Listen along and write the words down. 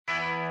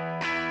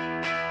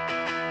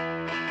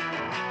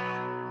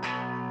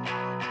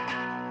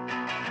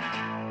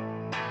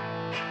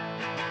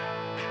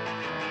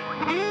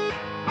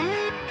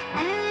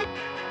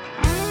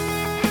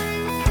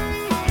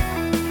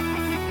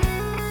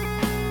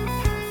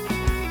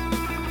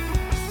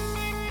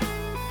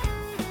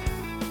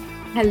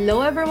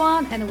Hello,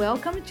 everyone, and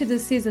welcome to the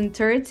season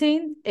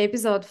 13,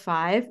 episode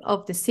 5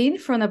 of the Scene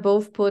from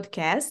Above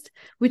podcast,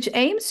 which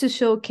aims to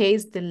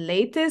showcase the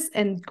latest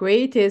and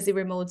greatest in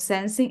remote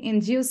sensing in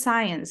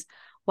geoscience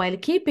while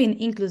keeping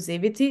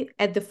inclusivity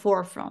at the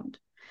forefront.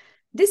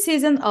 This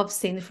season of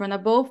Scene from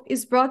Above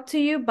is brought to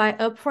you by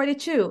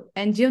Up42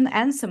 and June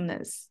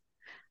Handsomeness.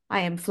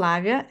 I am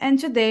Flavia, and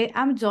today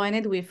I'm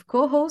joined with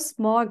co host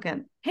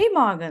Morgan. Hey,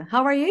 Morgan,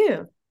 how are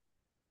you?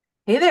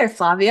 Hey there,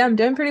 Flavia. I'm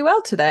doing pretty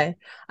well today.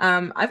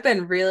 I've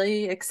been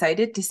really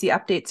excited to see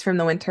updates from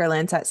the Winter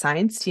Landsat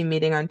Science team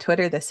meeting on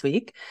Twitter this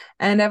week.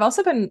 And I've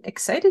also been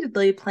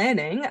excitedly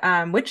planning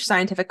which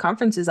scientific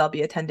conferences I'll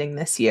be attending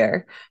this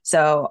year.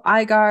 So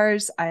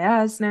IGARS,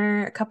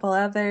 IASNR, a couple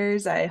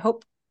others. I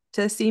hope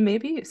to see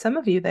maybe some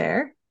of you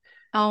there.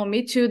 Oh,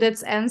 me too.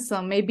 That's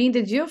awesome. Maybe in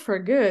the deal for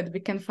good, we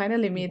can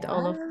finally meet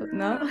all of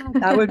no. Yeah,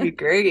 that would be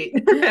great.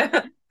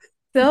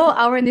 So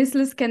our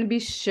listeners can be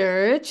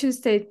sure to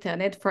stay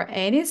tuned for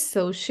any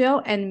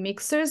social and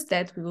mixers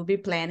that we will be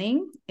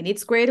planning. And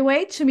it's a great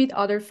way to meet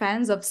other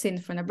fans of Sin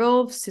from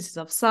Above, Sisters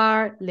of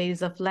SAR,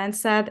 Ladies of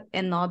Landsat,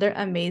 and other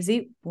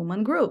amazing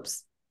woman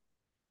groups.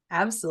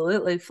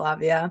 Absolutely,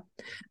 Flavia.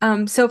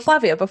 So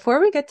Flavia,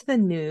 before we get to the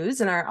news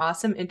and our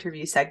awesome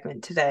interview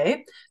segment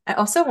today, I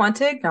also want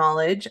to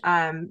acknowledge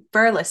for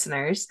our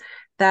listeners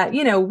that,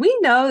 we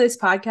know this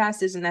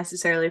podcast isn't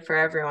necessarily for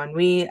everyone.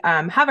 We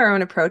have our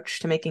own approach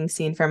to making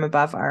Seen from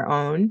Above our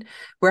own.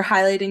 We're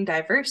highlighting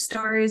diverse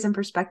stories and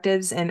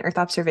perspectives in Earth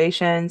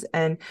observations,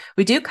 and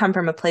we do come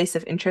from a place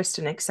of interest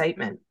and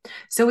excitement.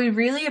 So we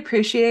really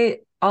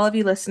appreciate all of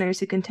you listeners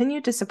who continue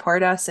to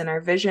support us in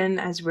our vision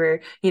as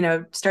we're,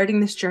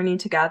 starting this journey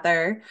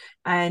together.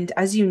 And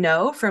as you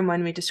know, from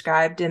when we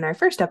described in our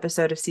first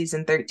episode of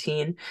season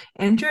 13,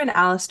 Andrew and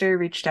Alistair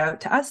reached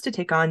out to us to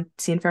take on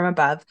Seen from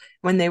Above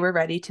when they were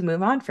ready to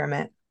move on from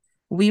it.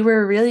 We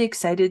were really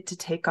excited to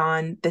take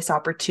on this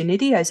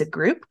opportunity as a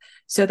group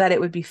so that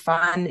it would be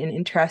fun and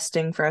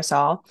interesting for us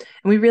all.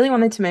 And we really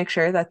wanted to make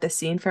sure that the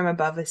Scene from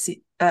Above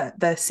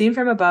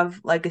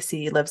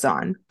legacy lives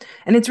on.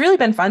 And it's really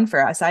been fun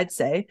for us, I'd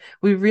say.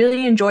 We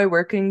really enjoy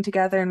working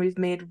together, and we've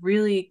made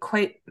really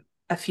quite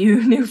a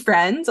few new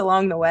friends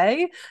along the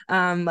way.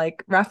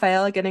 Like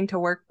Rafaela, getting to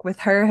work with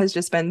her has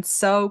just been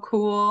so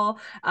cool,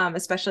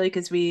 especially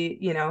because we,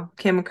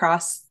 came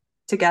across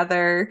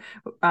together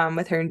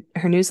with her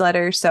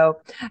newsletter.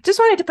 So just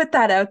wanted to put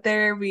that out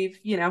there. We've,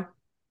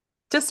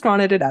 just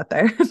wanted it out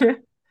there.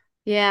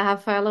 Yeah,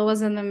 Rafaela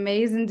was an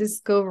amazing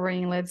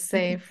discovering, let's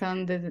say,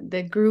 from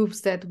the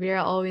groups that we are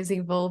always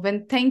involved.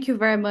 And thank you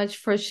very much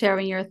for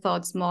sharing your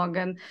thoughts,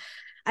 Morgan.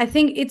 I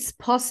think it's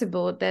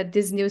possible that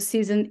this new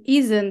season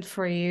isn't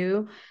for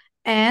you.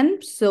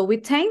 And so we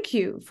thank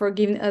you for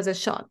giving us a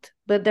shot.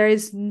 But there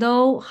is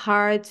no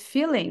hard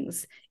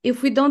feelings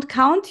if we don't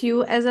count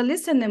you as a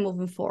listener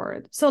moving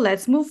forward. So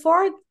let's move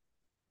forward.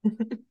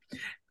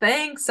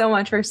 Thanks so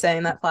much for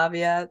saying that,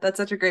 Flavia. That's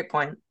such a great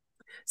point.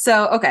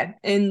 So, okay,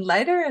 in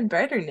lighter and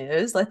brighter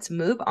news, let's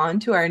move on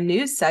to our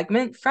news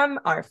segment from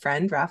our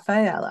friend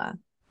Rafaela.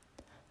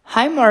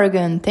 Hi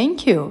Morgan,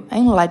 thank you,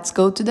 and let's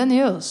go to the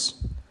news.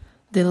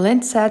 The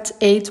Landsat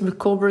 8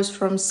 recovers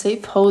from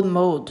safe hold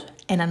mode.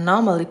 An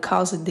anomaly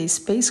caused the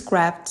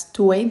spacecraft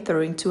to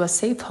enter into a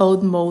safe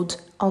hold mode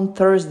on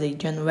Thursday,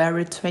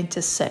 January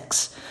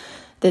 26.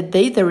 The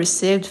data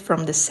received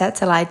from the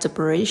satellite's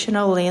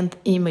operational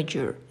length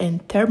imager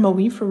and thermal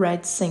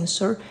infrared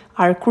sensor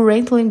are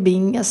currently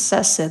being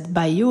assessed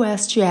by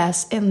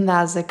USGS and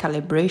NASA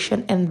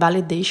calibration and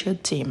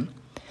validation team.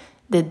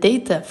 The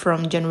data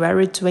from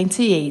January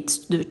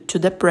 28th to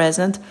the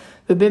present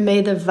will be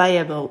made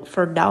available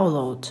for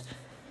download.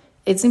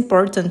 It's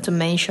important to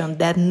mention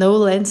that no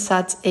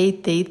Landsat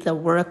 8 data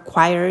were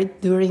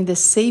acquired during the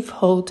Safe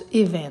Hold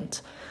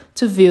event.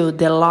 To view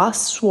the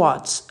lost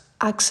SWOTs,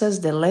 access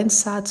the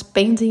Landsat's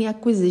pending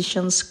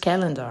acquisitions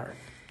calendar.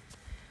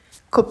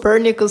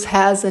 Copernicus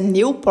has a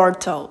new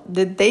portal.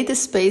 The Data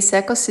Space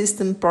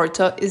Ecosystem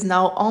portal is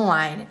now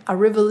online, a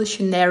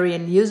revolutionary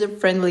and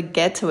user-friendly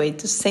gateway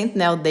to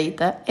Sentinel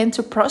data and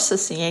to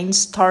processing and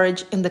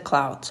storage in the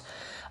cloud.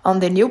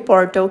 On the new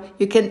portal,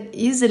 you can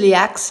easily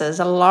access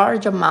a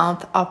large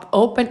amount of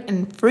open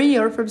and free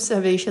Earth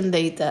observation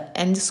data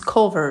and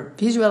discover,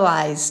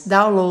 visualize,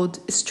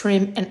 download,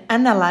 stream, and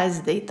analyze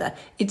data.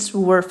 It's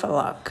worth a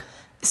look.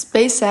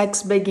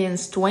 SpaceX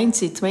begins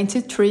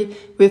 2023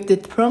 with the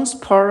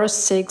Transporter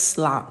 6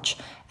 launch.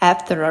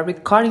 After a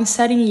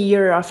record-setting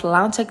year of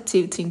launch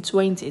activity in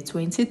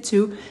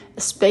 2022,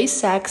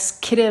 SpaceX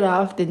kicked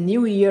off the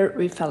new year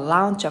with a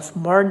launch of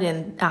more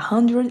than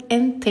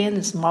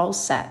 110 small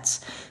sats,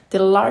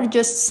 the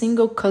largest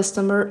single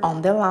customer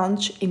on the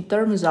launch in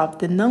terms of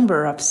the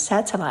number of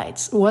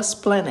satellites was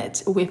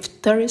Planet with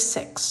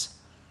 36.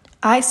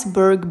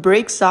 Iceberg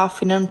breaks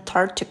off in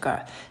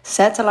Antarctica.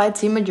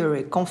 Satellite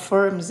imagery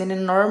confirms an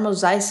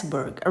enormous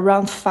iceberg,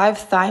 around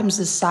 5 times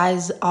the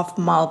size of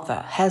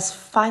Malta, has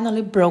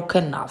finally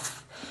broken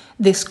off.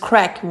 This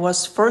crack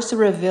was first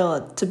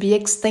revealed to be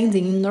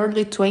extending in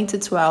early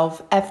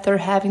 2012 after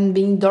having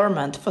been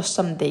dormant for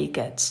some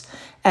decades.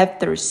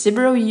 After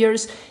several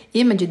years,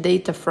 image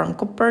data from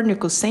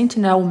Copernicus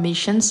Sentinel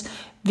missions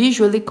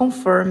visually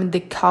confirmed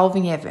the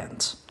calving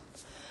event.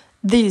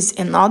 This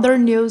and other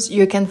news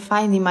you can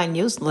find in my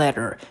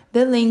newsletter.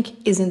 The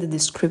link is in the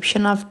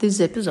description of this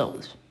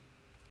episode.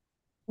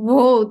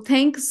 Whoa,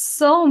 thanks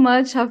so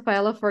much,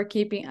 Rafaela, for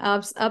keeping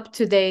us up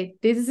to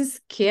date. This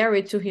is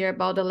scary to hear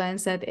about the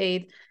Landsat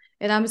 8,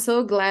 and I'm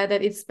so glad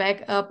that it's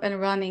back up and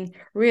running.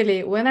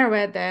 Really, when I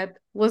read that,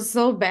 was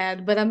so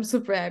bad, but I'm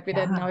super happy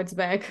that now it's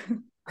back.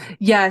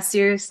 Yeah,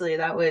 seriously,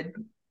 that would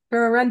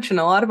throw a wrench in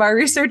a lot of our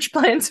research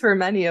plans for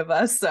many of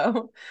us.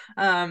 So,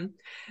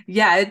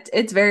 yeah,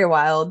 it's very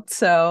wild.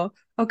 So,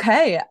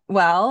 okay,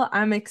 well,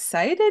 I'm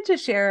excited to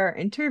share our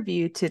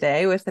interview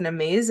today with an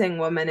amazing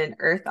woman in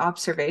Earth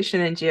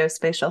observation and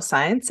geospatial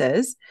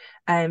sciences.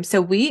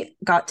 So we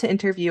got to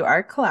interview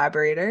our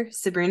collaborator,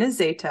 Sabrina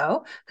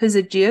Szeto, who's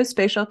a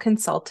geospatial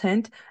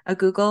consultant, a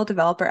Google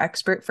developer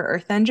expert for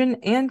Earth Engine,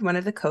 and one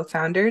of the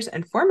co-founders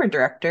and former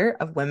director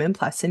of Women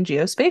Plus in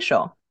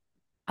Geospatial.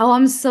 Oh,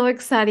 I'm so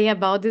excited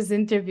about this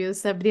interview.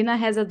 Sabrina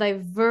has a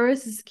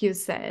diverse skill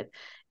set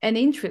and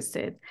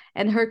interested,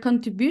 and her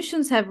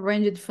contributions have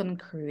ranged from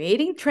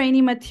creating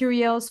training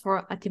materials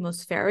for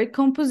atmospheric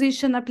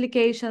composition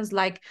applications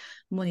like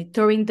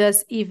monitoring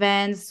dust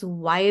events,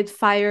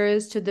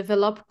 wildfires, to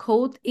develop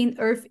code in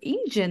Earth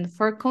Engine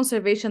for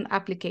conservation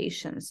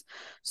applications.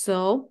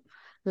 So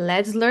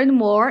let's learn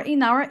more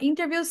in our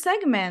interview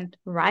segment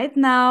right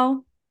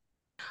now.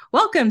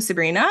 Welcome,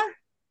 Sabrina.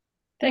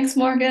 Thanks,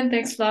 Morgan.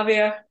 Thanks,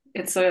 Flavia.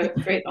 It's a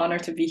great honor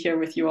to be here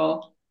with you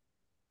all.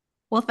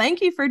 Well,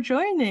 thank you for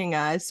joining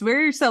us.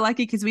 We're so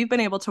lucky because we've been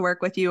able to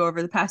work with you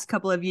over the past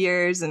couple of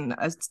years in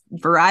a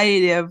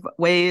variety of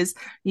ways.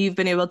 You've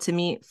been able to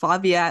meet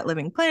Flavia at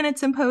Living Planet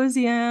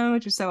Symposium,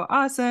 which is so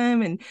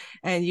awesome.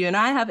 And you and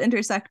I have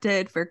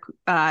intersected for,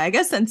 I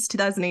guess, since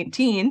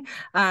 2018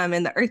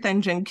 in the Earth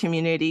Engine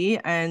community.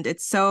 And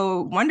it's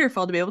so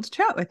wonderful to be able to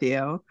chat with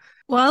you.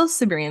 Well,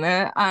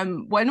 Sabrina,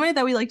 one way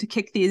that we like to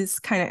kick these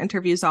kind of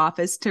interviews off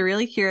is to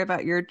really hear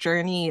about your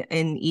journey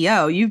in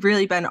EO. You've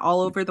really been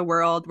all over the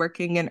world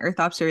working in Earth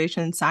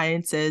observation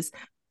sciences.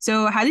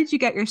 So how did you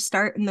get your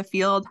start in the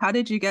field? How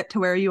did you get to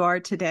where you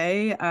are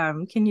today?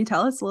 Can you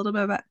tell us a little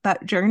bit about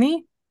that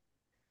journey?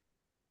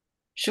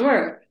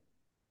 Sure.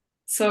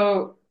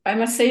 So I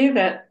must say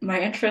that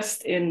my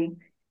interest in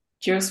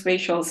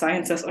geospatial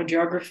sciences or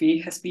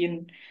geography has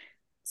been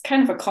it's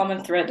kind of a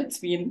common thread that's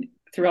been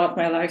throughout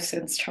my life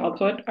since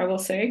childhood, I will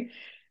say.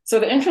 So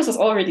the interest is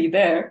already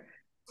there.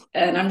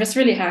 And I'm just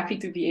really happy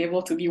to be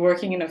able to be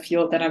working in a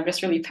field that I'm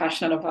just really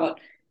passionate about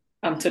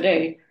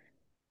today.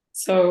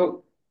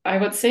 So I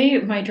would say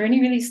my journey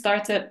really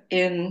started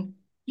in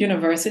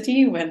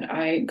university when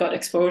I got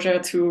exposure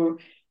to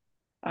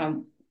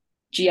um,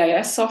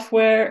 GIS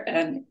software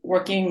and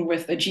working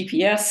with a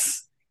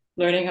GPS,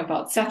 learning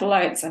about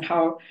satellites and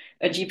how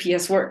a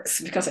GPS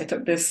works, because I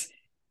took this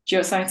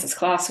geosciences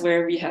class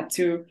where we had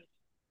to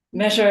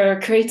measure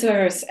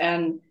craters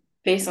and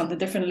based on the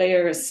different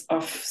layers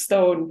of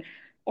stone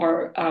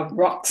or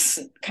rocks,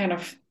 kind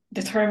of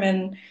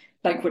determine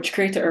like which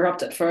crater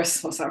erupted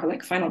first was our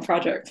like final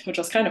project, which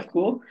was kind of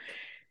cool.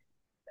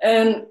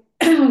 And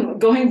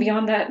going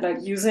beyond that, like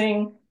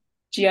using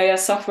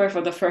GIS software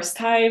for the first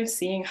time,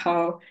 seeing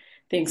how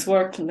things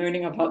work,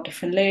 learning about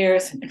different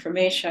layers and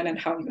information and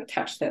how you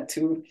attach that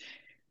to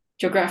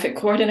geographic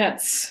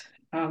coordinates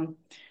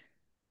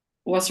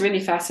was really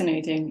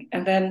fascinating.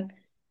 And then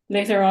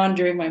later on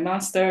during my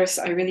master's,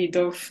 I really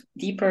dove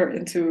deeper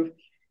into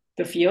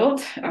the field.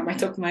 I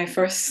took my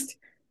first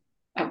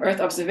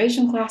Earth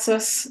observation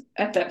classes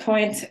at that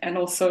point and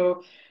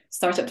also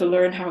started to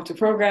learn how to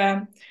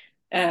program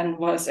and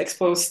was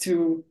exposed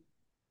to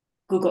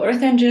Google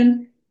Earth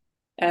Engine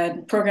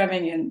and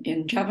programming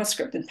in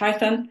JavaScript and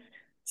Python.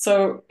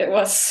 So it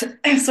was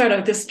sort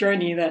of this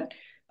journey that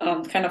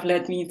kind of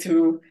led me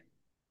to,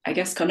 I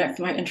guess, connect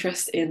my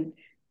interest in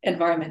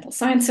environmental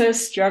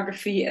sciences,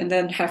 geography, and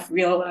then have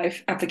real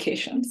life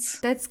applications.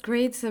 That's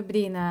great,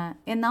 Sabrina.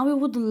 And now we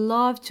would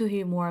love to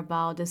hear more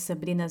about the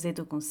Sabrina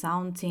Szeto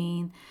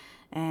Consulting.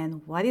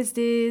 And what is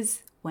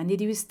this? When did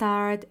you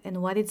start?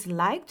 And what it's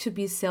like to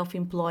be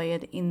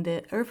self-employed in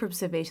the Earth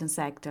observation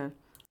sector?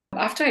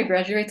 After I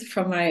graduated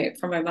from my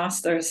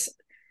master's,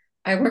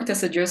 I worked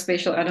as a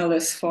geospatial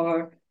analyst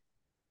for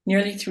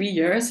nearly 3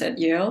 years at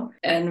Yale.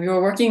 And we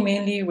were working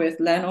mainly with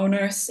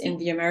landowners in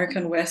the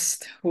American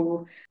West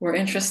who were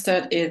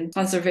interested in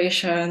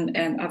conservation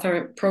and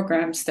other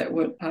programs that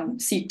would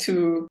seek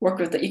to work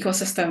with the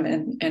ecosystem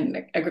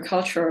and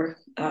agriculture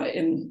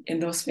in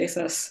those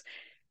spaces.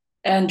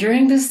 And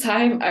during this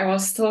time, I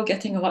was still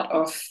getting a lot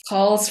of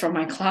calls from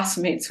my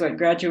classmates who had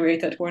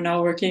graduated, who are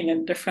now working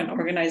in different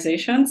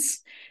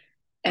organizations.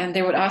 And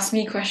they would ask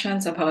me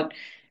questions about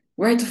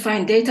where to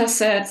find data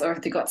sets or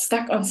if they got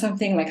stuck on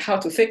something, like how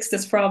to fix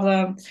this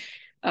problem.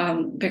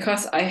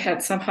 Because I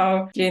had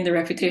somehow gained the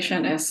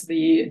reputation as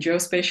the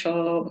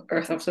geospatial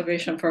Earth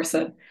observation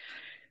person.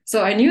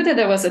 So I knew that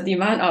there was a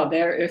demand out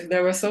there if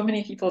there were so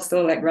many people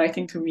still like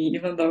writing to me,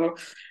 even though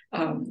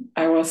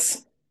I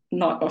was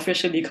not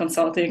officially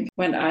consulting.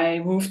 When I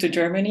moved to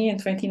Germany in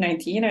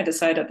 2019, I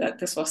decided that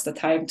this was the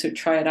time to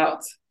try it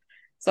out.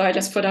 So I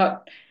just put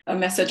out a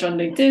message on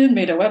LinkedIn,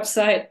 made a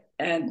website,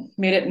 and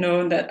made it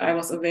known that I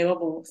was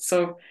available.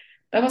 So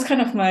that was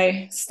kind of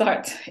my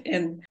start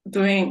in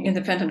doing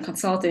independent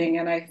consulting.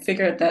 And I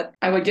figured that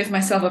I would give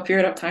myself a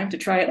period of time to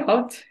try it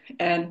out.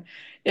 And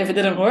if it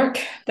didn't work,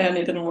 then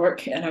it didn't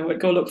work, and I would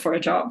go look for a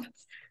job.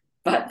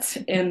 But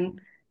in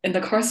the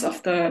course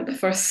of the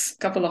first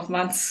couple of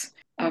months,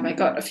 I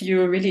got a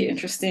few really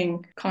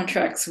interesting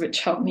contracts,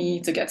 which helped me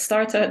to get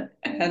started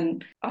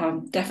and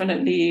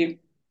definitely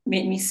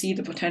made me see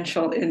the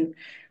potential in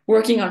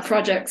working on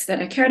projects that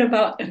I cared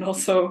about and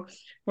also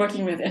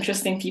working with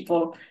interesting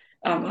people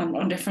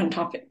on different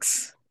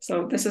topics.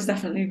 So this has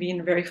definitely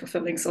been very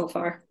fulfilling so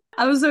far.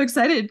 I was so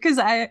excited because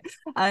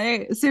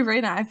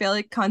Sabrina, I feel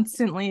like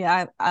constantly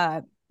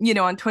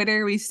on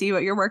Twitter, we see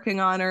what you're working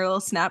on or a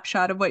little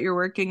snapshot of what you're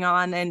working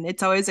on. And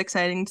it's always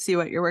exciting to see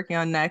what you're working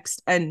on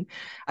next. And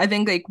I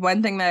think like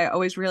one thing that I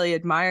always really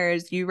admire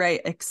is you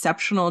write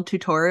exceptional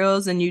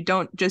tutorials, and you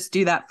don't just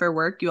do that for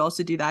work. You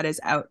also do that as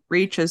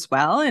outreach as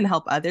well and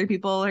help other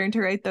people learn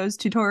to write those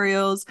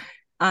tutorials.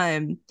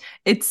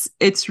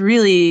 It's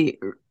really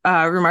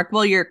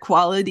remarkable, your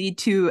quality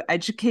to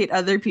educate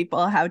other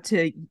people how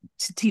to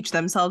teach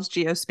themselves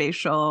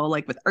geospatial,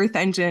 like with Earth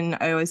Engine.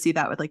 I always see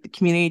that with like the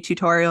community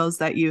tutorials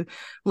that you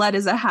led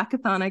as a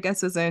hackathon, I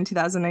guess was in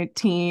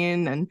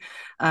 2019. And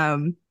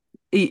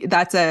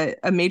that's a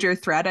major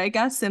thread, I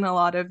guess, in a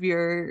lot of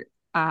your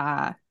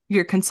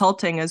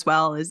consulting as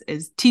well,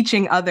 is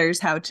teaching others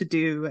how to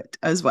do it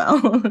as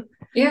well.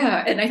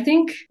 Yeah, and I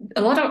think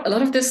a lot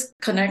of this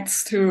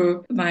connects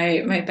to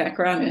my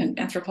background in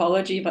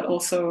anthropology, but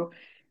also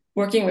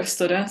working with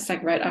students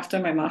like right after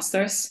my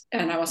master's.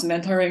 And I was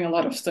mentoring a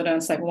lot of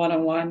students like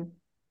one-on-one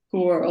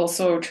who were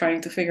also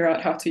trying to figure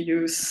out how to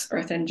use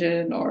Earth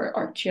Engine or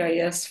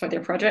ArcGIS for their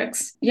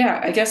projects.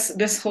 Yeah, I guess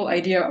this whole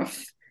idea of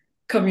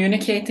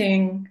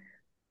communicating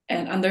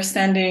and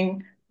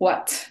understanding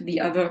what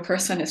the other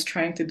person is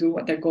trying to do,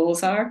 what their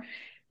goals are,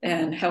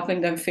 and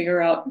helping them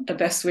figure out the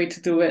best way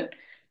to do it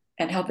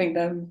and helping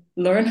them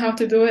learn how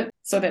to do it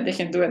so that they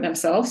can do it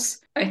themselves.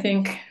 I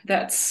think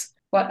that's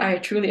what I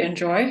truly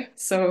enjoy.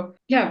 So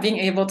yeah, being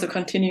able to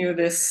continue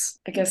this,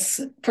 I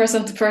guess,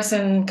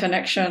 person-to-person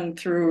connection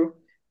through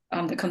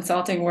the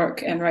consulting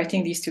work and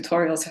writing these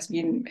tutorials has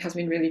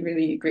been really,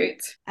 really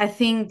great. I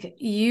think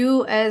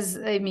you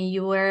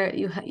are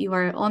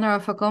owner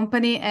of a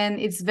company, and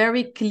it's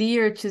very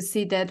clear to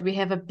see that we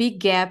have a big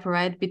gap,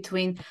 right,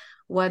 between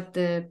what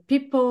the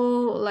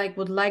people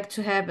would like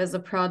to have as a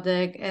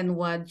product and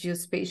what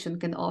geospatial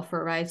can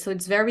offer, right? So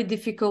it's very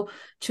difficult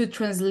to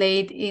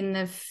translate in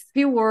a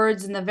few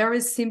words, in a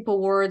very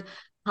simple word,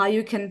 how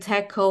you can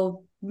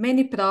tackle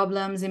many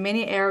problems in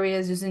many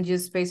areas using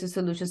geospatial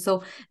solutions.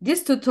 So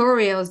these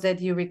tutorials that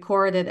you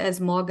recorded,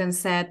 as Morgan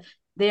said,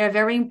 they are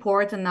very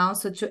important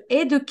also to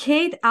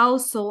educate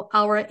also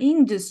our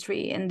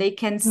industry, and they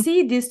can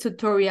see these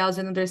tutorials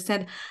and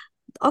understand,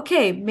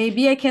 okay,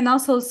 maybe I can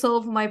also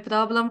solve my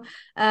problem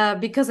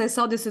because I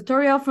saw this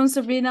tutorial from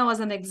Sabrina was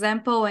an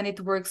example and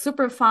it works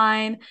super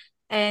fine.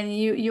 And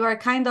you are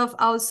kind of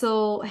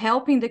also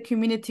helping the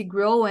community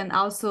grow and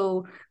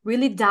also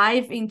really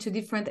dive into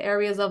different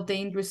areas of the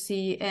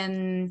industry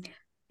and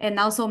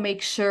also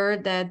make sure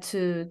that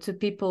to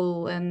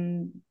people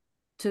and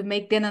to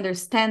make them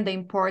understand the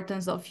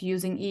importance of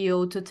using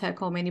EO to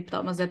tackle many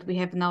problems that we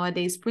have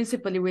nowadays,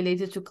 principally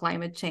related to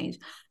climate change.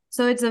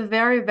 So it's a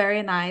very,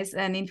 very nice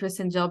and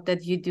interesting job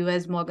that you do,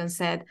 as Morgan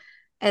said,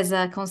 as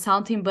a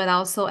consulting, but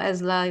also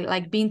as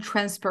like being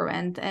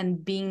transparent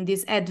and being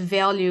this add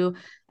value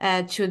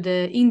to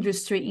the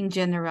industry in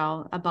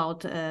general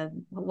about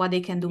what they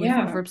can do with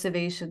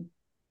observation.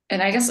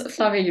 And I guess,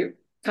 Flavia, you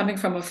coming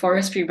from a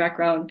forestry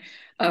background,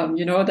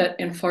 you know that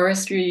in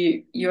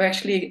forestry, you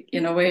actually,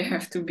 in a way,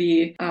 have to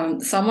be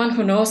someone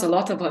who knows a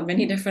lot about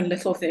many different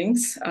little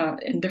things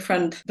in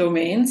different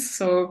domains.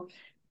 So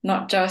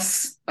not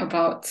just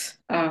about,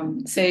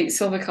 say,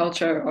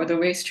 silviculture or the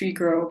ways trees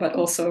grow, but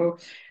also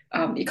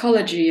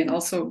ecology and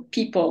also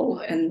people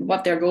and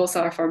what their goals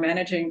are for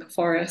managing the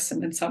forests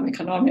and then some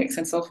economics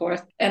and so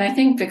forth. And I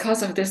think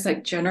because of this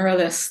like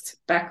generalist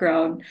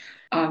background,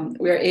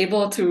 we're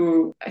able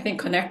to, I think,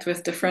 connect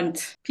with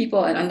different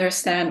people and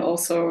understand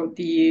also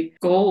the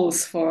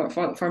goals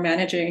for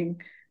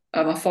managing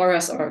a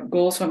forest or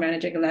goals for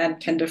managing land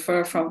can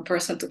differ from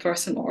person to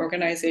person or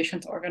organization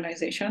to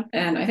organization.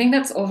 And I think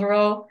that's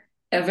overall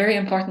a very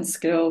important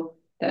skill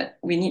that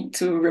we need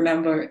to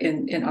remember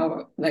in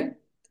our, like,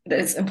 that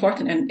it's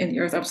important in the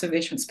Earth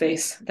observation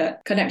space,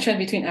 that connection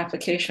between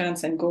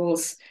applications and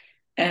goals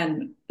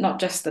and not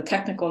just the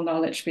technical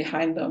knowledge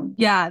behind them.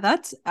 Yeah,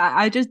 that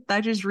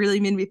just really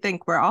made me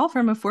think we're all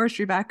from a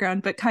forestry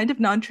background, but kind of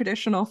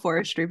non-traditional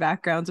forestry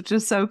backgrounds, which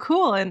is so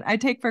cool. And I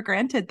take for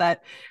granted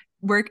that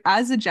work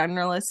as a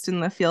generalist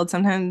in the field.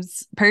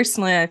 Sometimes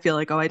personally, I feel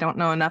like, oh, I don't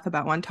know enough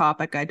about one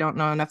topic. I don't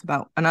know enough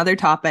about another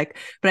topic.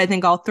 But I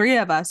think all three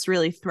of us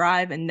really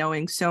thrive in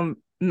knowing so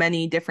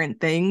many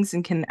different things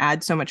and can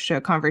add so much to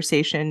a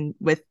conversation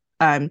with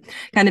kind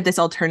of this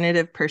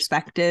alternative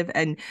perspective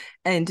and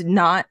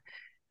not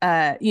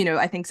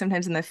I think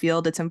sometimes in the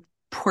field it's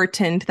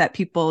important that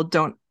people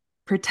don't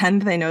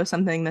pretend they know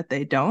something that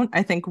they don't.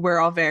 I think we're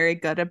all very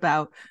good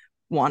about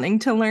wanting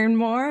to learn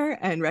more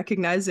and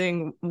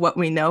recognizing what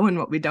we know and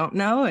what we don't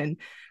know. And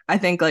I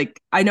think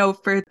I know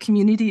for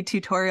community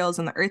tutorials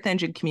in the Earth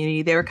Engine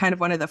community, they were kind of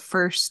one of the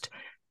first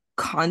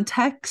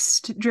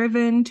context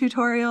driven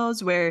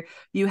tutorials where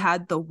you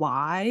had the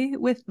why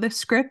with the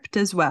script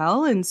as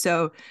well. And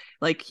so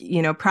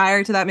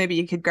prior to that, maybe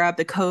you could grab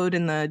the code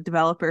in the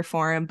developer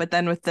forum, but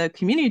then with the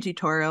community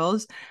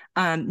tutorials,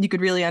 you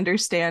could really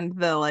understand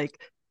the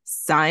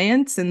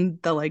science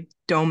and the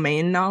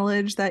domain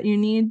knowledge that you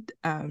need.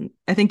 I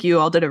think you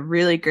all did a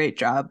really great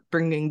job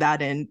bringing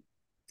that in,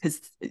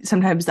 because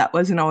sometimes that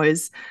wasn't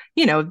always,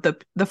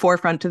 the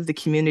forefront of the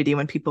community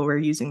when people were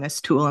using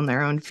this tool in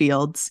their own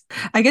fields.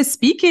 I guess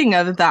speaking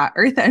of that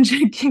Earth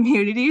Engine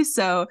community,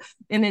 so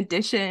in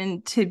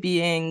addition to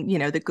being,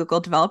 the Google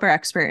developer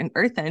expert in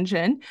Earth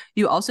Engine,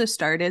 you also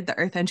started the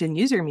Earth Engine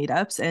user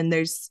meetups, and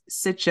there's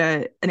such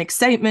an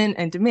excitement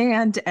and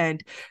demand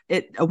and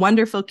a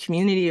wonderful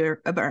community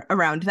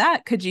around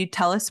that. Could you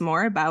tell us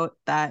more about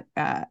that,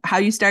 how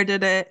you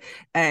started it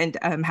and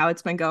how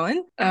it's been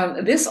going?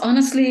 This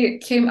honestly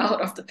came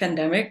out of the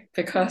pandemic,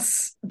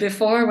 because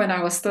before, when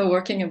I was still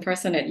working in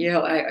person at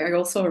Yale, I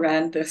also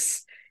ran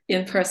this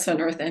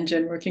in-person Earth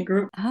Engine working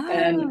group.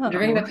 And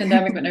during the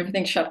pandemic, when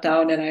everything shut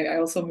down and I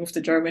also moved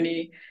to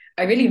Germany,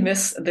 I really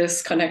miss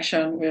this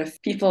connection with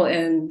people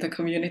in the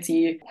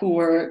community who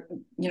were,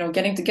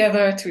 getting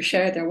together to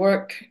share their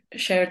work,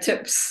 share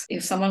tips.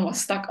 If someone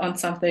was stuck on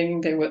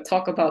something, they would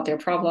talk about their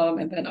problem,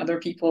 and then other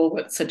people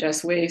would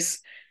suggest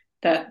ways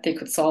that they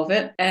could solve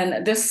it.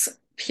 And this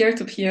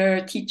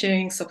peer-to-peer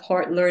teaching,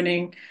 support,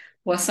 learning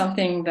was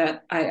something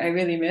that I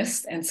really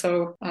missed. And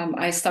so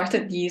I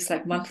started these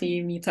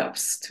monthly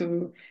meetups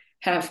to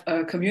have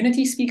a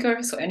community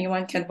speaker, so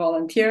anyone can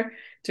volunteer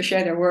to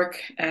share their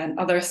work and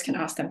others can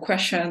ask them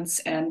questions.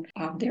 And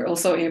they're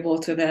also able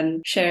to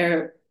then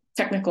share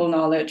technical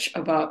knowledge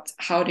about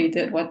how they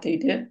did what they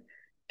did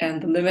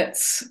and the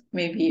limits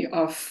maybe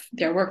of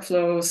their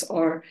workflows,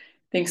 or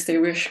things they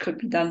wish could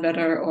be done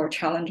better, or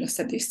challenges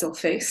that they still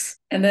face.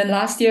 And then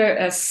last year,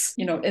 as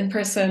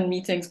in-person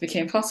meetings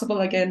became possible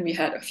again, we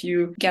had a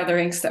few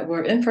gatherings that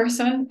were in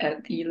person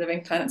at the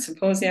Living Planet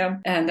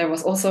Symposium. And there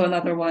was also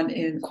another one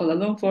in Kuala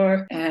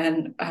Lumpur.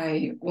 And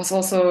I was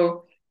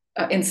also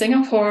in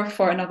Singapore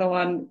for another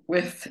one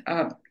with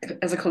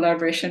as a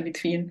collaboration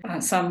between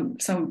some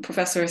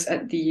professors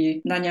at the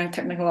Nanyang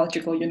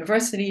Technological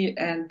University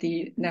and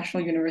the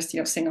National University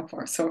of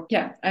Singapore. So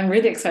yeah, I'm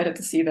really excited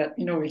to see that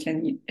we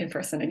can meet in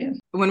person again.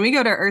 When we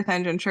go to Earth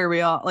Engine, sure,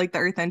 we all like the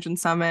Earth Engine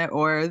Summit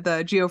or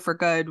the Geo for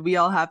Good, we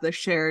all have the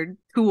shared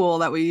tool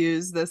that we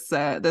use, this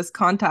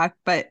contact.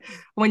 But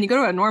when you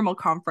go to a normal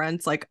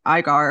conference like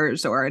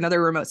IGARS or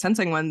another remote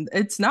sensing one,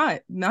 it's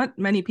not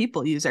many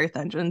people use Earth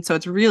Engine. So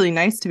it's really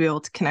nice to be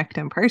able to connect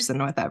in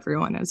person with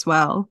everyone as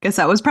well. Guess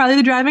that was probably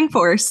the driving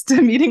force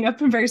to meeting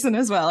up in person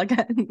as well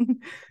again.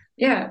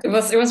 Yeah, it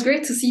was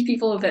great to see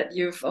people that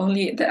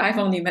I've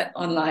only met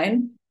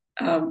online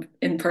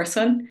in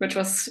person, which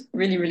was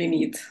really, really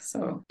neat.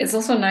 So it's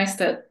also nice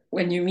that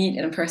when you meet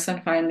in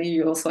person, finally,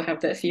 you also have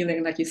that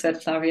feeling, like you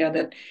said, Flavia,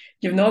 that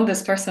you've known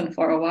this person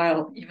for a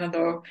while, even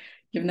though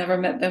you've never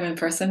met them in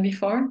person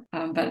before.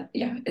 But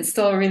yeah, it's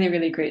still really,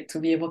 really great to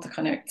be able to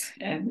connect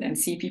and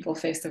see people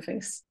face to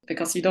face,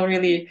 because you don't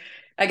really,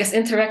 I guess,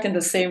 interact in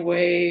the same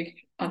way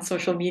on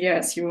social media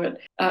as you would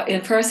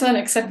in person,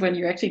 except when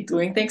you're actually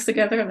doing things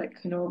together,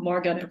 like,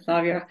 Morgan and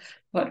Flavia,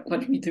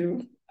 what we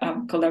do,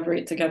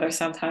 collaborate together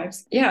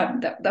sometimes. Yeah,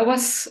 that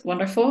was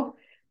wonderful.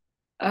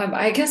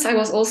 I guess I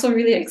was also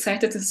really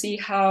excited to see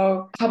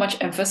how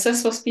much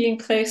emphasis was being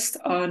placed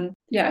on,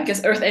 I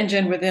guess Earth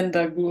Engine within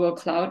the Google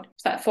Cloud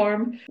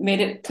platform.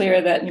 Made it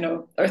clear that,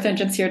 Earth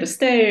Engine's here to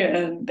stay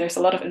and there's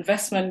a lot of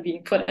investment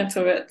being put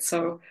into it.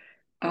 So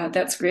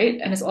that's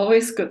great. And it's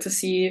always good to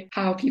see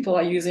how people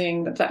are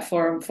using the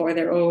platform for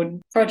their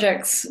own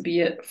projects,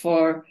 be it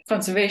for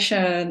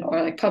conservation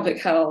or public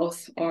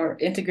health or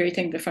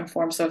integrating different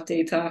forms of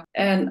data.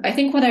 And I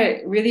think what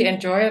I really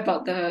enjoy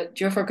about the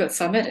Geo for Good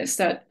Summit is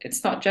that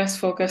it's not just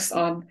focused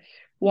on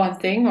one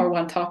thing or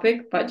one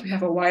topic, but you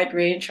have a wide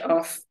range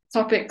of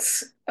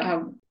topics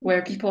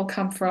where people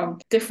come from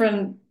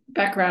different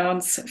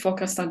backgrounds,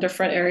 focused on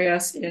different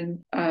areas in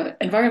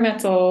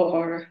environmental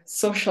or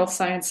social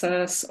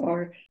sciences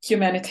or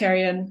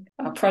humanitarian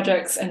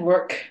projects and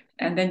work.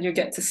 And then you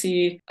get to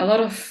see a lot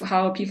of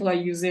how people are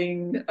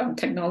using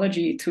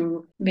technology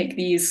to make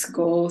these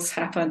goals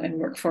happen and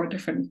work for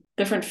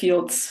different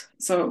fields.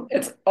 So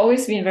it's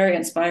always been very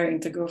inspiring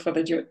to go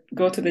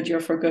to the Geo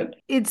for Good.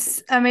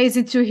 It's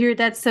amazing to hear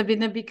that,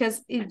 Sabina,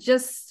 because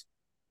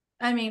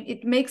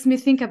it makes me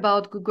think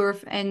about Google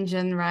Earth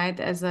Engine, right,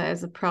 as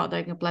a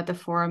product, a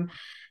platform.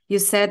 You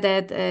said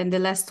that in the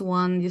last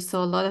one, you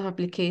saw a lot of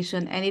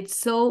application, and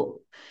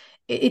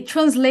it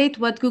translates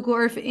what Google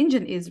Earth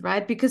Engine is,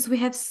 right? Because we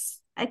have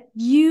a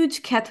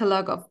huge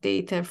catalog of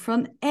data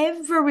from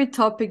every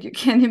topic you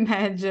can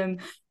imagine,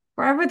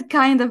 for every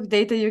kind of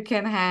data you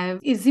can have.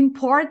 It's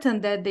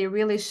important that they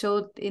really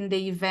showed in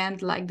the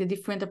event like the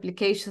different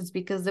applications,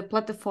 because the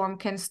platform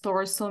can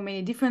store so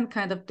many different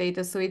kind of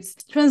data. So it's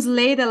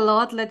translate a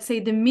lot, let's say,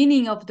 the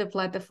meaning of the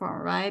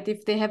platform, right?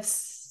 If they have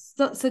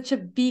such a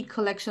big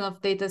collection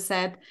of data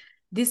set,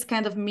 this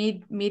kind of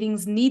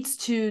meetings needs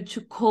to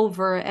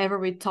cover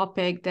every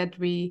topic that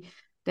we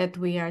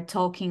are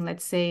talking,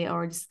 let's say,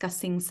 or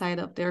discussing inside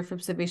of the Earth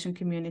observation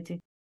community.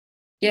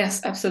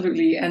 Yes,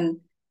 absolutely. And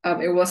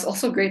it was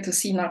also great to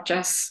see not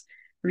just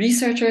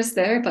researchers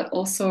there, but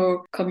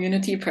also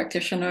community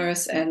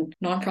practitioners and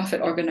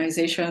nonprofit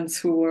organizations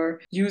who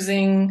were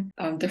using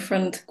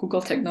different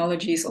Google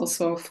technologies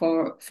also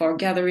for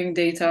gathering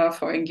data,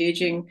 for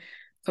engaging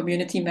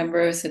community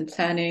members in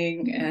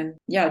planning and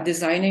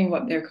designing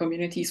what their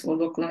communities will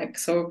look like.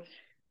 So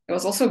it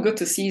was also good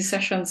to see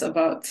sessions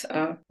about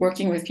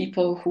working with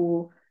people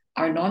who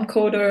are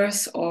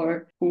non-coders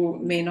or who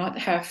may not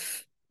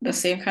have the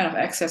same kind of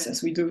access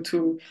as we do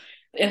to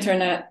the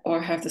internet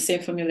or have the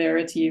same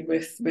familiarity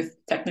with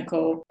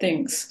technical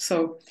things.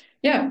 So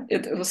yeah,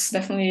 it was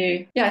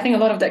definitely, I think a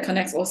lot of that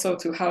connects also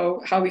to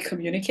how we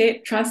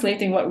communicate,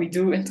 translating what we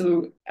do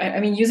into, I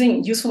mean,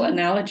 using useful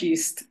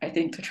analogies, I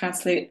think, to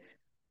translate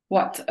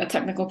what a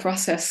technical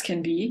process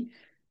can be.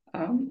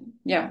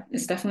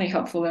 It's definitely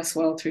helpful as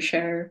well to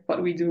share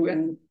what we do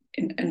and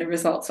the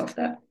results of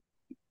that.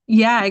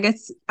 Yeah, I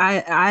guess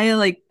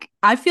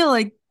I feel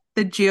like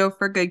the Geo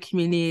for Good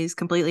community has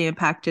completely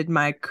impacted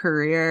my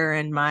career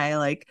and my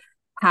like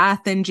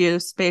path in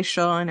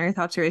geospatial and earth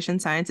observation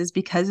sciences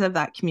because of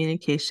that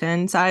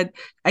communication side.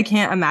 I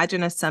can't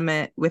imagine a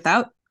summit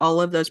without all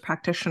of those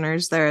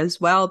practitioners there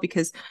as well,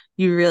 because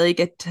you really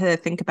get to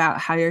think about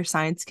how your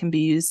science can be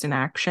used in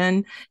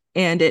action.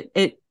 And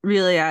it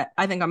really,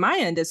 I think on my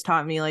end has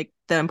taught me like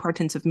the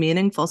importance of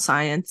meaningful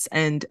science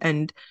and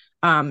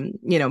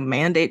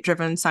mandate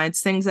driven science,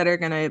 things that are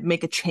going to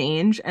make a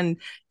change. And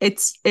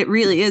it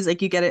really is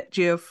like you get it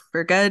Geo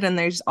for Good and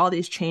there's all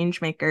these change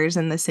makers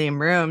in the same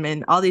room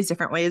and all these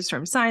different ways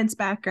from science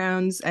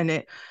backgrounds, and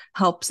it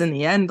helps in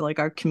the end like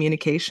our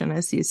communication,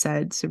 as you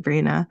said,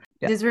 Sabrina.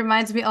 This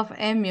reminds me of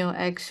Emil,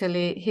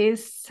 actually.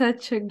 He's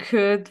such a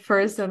good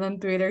person on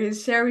Twitter.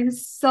 He's sharing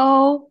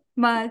so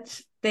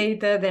much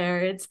data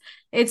there.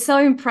 It's so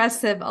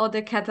impressive, all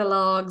the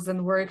catalogs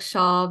and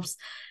workshops.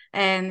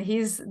 And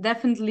he's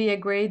definitely a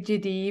great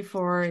GD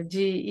for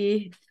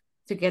GE,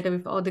 together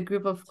with all the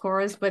group, of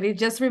course. But it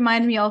just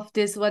reminded me of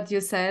this, what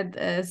you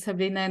said,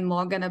 Sabrina and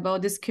Morgan,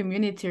 about this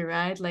community,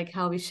 right? Like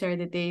how we share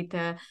the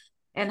data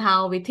and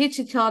how we teach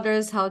each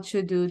others how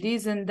to do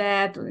this and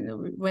that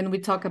when we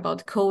talk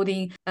about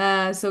coding.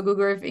 So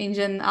Google Earth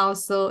Engine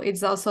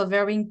it's also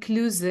very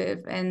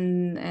inclusive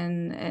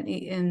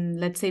and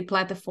let's say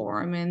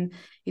platform, and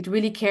it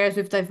really cares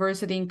with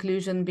diversity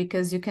inclusion,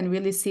 because you can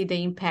really see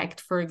the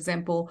impact, for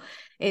example,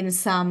 in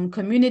some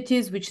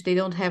communities which they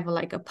don't have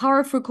like a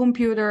powerful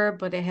computer,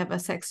 but they have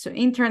access to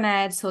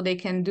internet, so they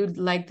can do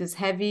like this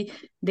heavy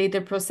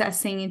data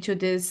processing into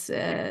this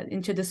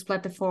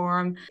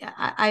platform.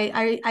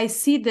 I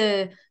see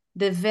the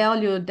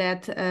value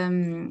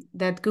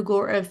that Google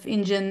Earth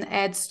Engine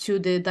adds to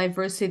the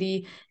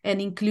diversity and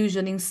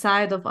inclusion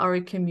inside of our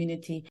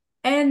community.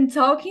 And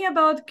talking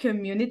about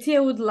community, I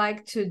would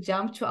like to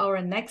jump to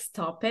our next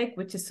topic,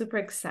 which is super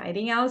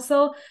exciting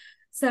also.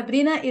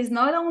 Sabrina is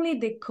not only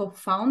the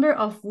co-founder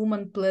of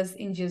Woman Plus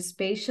in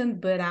Geospatial,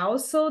 but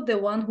also the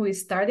one who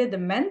started the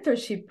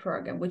mentorship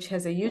program, which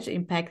has a huge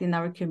impact in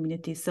our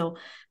community. So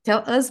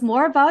tell us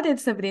more about it,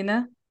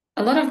 Sabrina.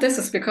 A lot of this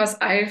is because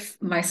I've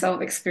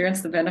myself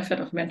experienced the benefit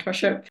of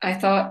mentorship. I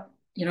thought,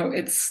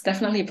 it's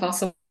definitely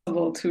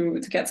possible to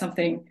get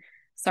something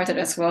started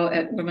as well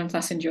at Women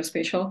Plus in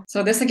Geospatial.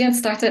 So this again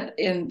started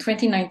in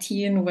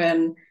 2019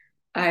 when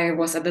I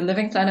was at the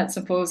Living Planet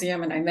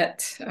Symposium and I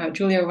met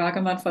Julia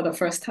Wagaman for the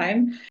first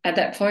time. At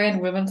that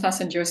point, Women Plus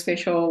in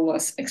Geospatial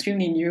was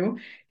extremely new.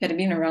 It had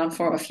been around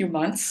for a few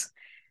months.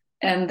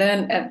 And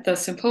then at the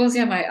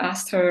symposium, I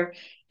asked her,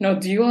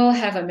 do you all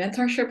have a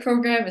mentorship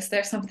program? Is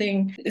this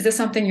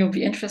something you'll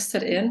be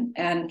interested in?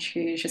 And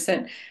she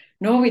said,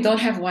 no, we don't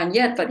have one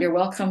yet, but you're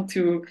welcome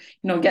to,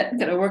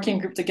 get a working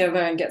group together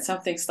and get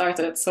something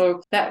started.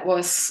 So that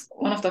was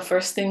one of the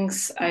first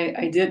things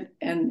I did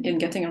in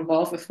getting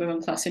involved with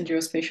Women Plus in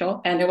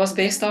Geospatial. And it was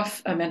based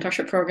off a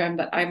mentorship program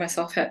that I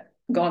myself had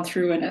gone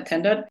through and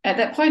attended. At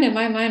that point in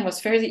my mind, it was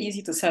fairly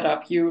easy to set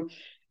up. You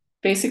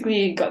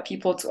basically got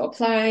people to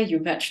apply, you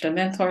matched the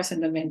mentors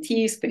and the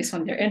mentees based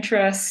on their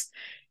interests,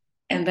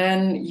 and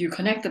then you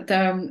connected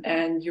them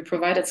and you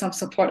provided some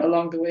support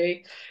along the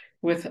way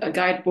with a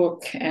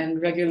guidebook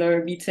and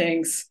regular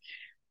meetings.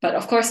 But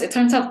of course, it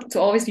turns out to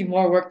always be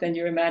more work than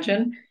you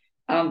imagine.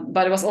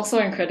 But it was also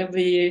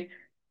incredibly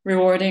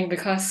rewarding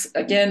because,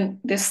 again,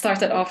 this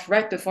started off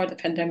right before the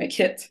pandemic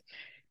hit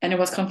and it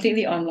was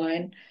completely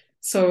online.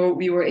 So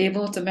we were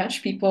able to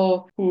match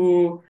people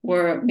who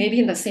were maybe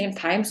in the same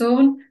time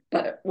zone,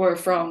 but were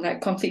from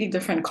like completely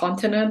different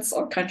continents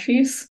or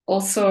countries.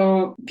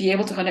 Also, be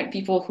able to connect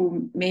people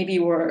who maybe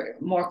were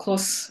more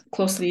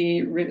closely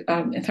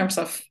in terms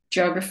of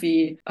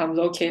geography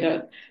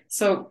located.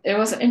 So it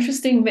was an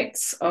interesting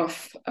mix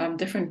of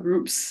different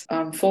groups.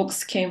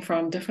 Folks came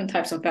from different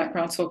types of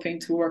backgrounds, hoping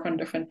to work on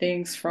different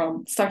things,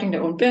 from starting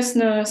their own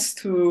business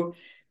to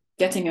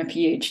getting a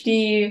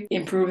PhD,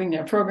 improving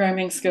their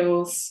programming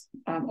skills,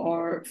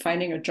 or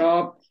finding a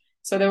job.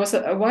 So there was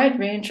a wide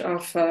range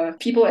of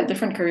people at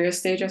different career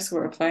stages who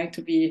were applying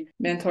to be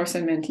mentors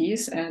and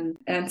mentees.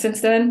 And since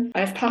then,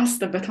 I've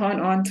passed the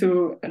baton on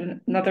to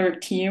another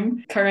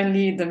team.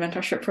 Currently, the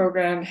mentorship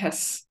program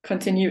has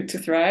continued to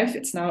thrive.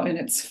 It's now in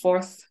its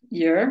fourth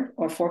year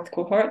or fourth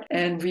cohort,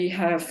 and we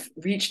have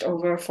reached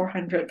over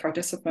 400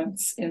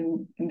 participants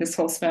in this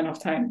whole span of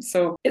time.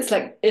 So it's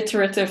like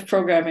iterative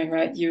programming,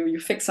 right? You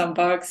fix some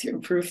bugs, you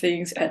improve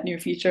things, add new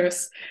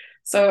features.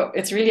 So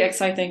it's really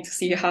exciting to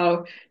see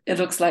how it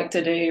looks like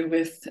today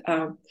with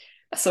a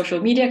social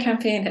media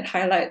campaign that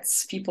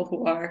highlights people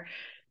who are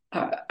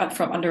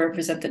from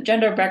underrepresented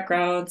gender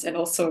backgrounds, and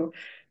also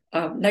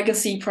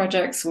legacy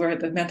projects where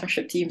the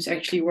mentorship teams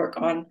actually work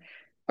on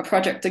a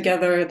project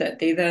together that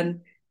they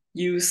then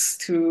use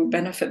to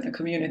benefit the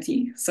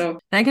community. So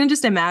I can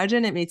just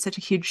imagine it made such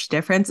a huge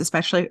difference,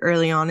 especially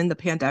early on in the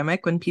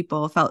pandemic when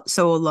people felt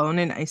so alone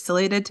and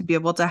isolated, to be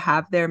able to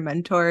have their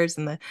mentors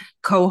and the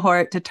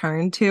cohort to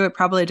turn to. It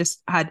probably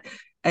just had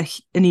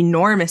an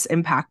enormous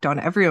impact on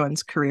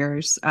everyone's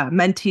careers,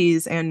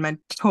 mentees and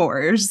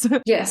mentors.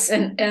 Yes,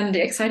 and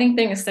the exciting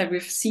thing is that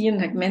we've seen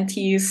like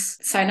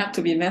mentees sign up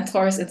to be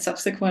mentors in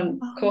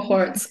subsequent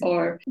cohorts,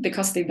 or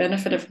because they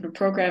benefited from the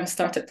program,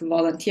 started to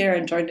volunteer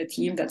and join the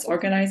team that's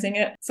organizing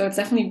it. So it's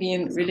definitely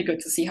been really good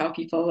to see how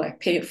people like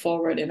pay it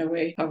forward in a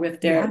way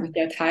with their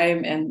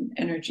time and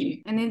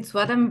energy. And it's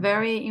what I'm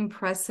very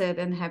impressed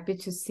and happy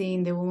to see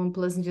in the Women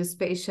Plus in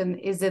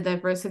Geospatial is the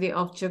diversity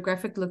of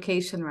geographic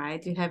location,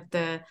 right? You have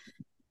the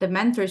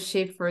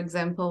mentorship, for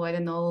example, I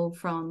don't know,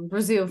 from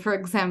Brazil, for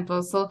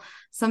example. So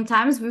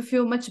sometimes we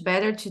feel much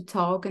better to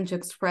talk and to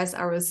express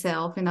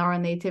ourselves in our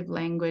native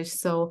language.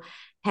 So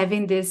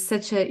having this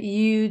such a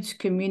huge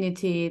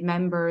community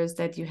members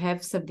that you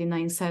have, Sabrina,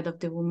 inside of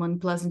the Women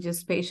Plus in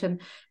Geospatial,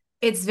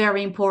 it's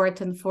very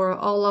important for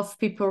all of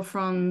people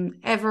from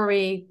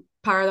every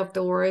part of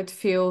the world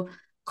feel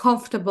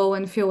comfortable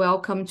and feel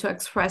welcome to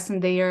express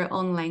in their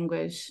own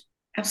language.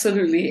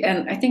 Absolutely.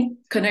 And I think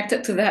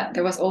connected to that,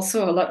 there was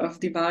also a lot of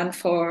demand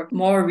for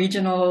more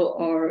regional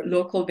or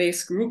local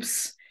based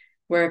groups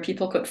where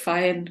people could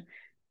find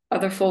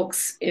other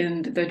folks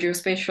in the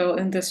geospatial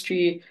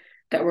industry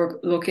that were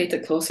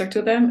located closer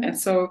to them. And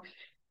so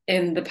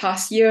in the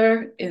past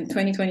year, in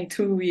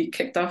 2022, we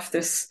kicked off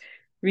this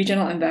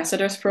regional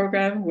ambassadors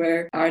program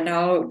where are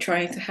now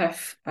trying to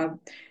have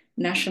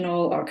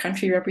national or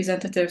country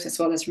representatives as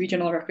well as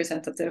regional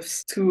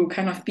representatives to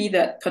kind of be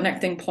that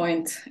connecting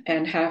point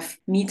and have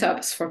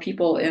meetups for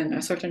people in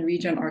a certain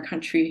region or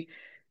country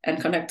and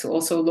connect to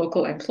also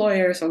local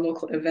employers or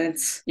local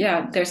events.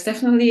 Yeah, there's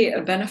definitely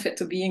a benefit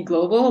to being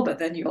global, but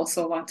then you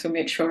also want to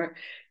make sure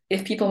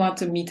if people want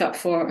to meet up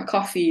for a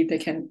coffee, they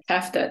can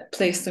have that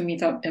place to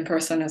meet up in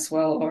person as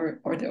well,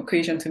 or the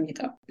occasion to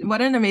meet up.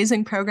 What an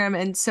amazing program,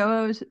 and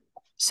so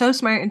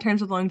smart in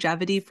terms of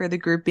longevity for the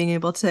group, being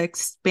able to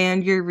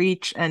expand your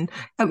reach and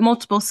at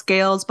multiple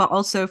scales, but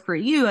also for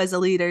you as a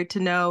leader to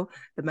know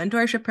the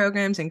mentorship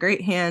program's in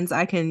great hands.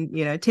 I can,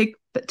 take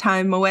the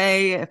time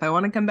away. If I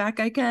want to come back,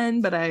 I can,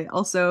 but I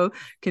also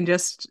can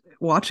just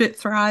watch it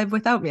thrive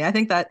without me. I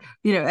think that,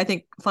 I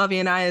think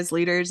Flavia and I, as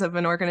leaders of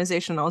an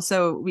organization,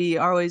 also, we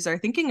always are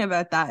thinking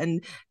about that.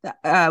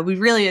 And we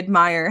really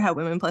admire how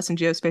Women Plus in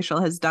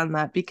Geospatial has done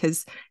that,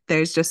 because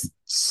there's just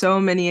so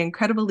many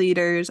incredible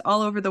leaders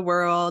all over the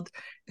world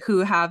who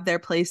have their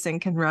place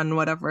and can run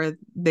whatever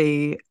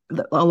they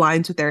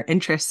aligns with their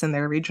interests and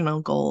their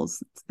regional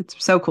goals. It's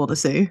so cool to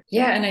see.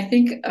 Yeah, and I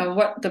think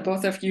what the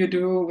both of you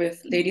do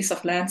with Ladies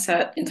of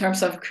Landsat in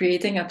terms of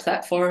creating a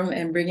platform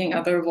and bringing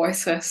other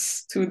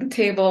voices to the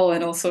table,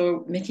 and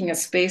also making a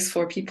space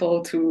for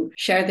people to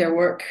share their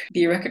work,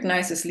 be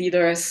recognized as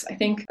leaders. I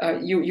think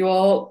you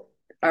all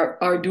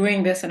are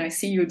doing this, and I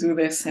see you do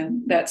this,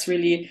 and that's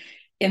really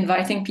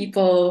inviting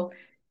people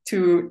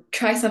to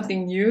try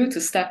something new,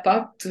 to step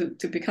up,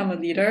 to become a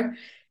leader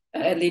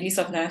at Ladies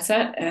of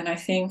Landsat. And I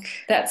think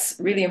that's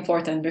really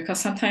important, because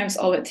sometimes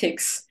all it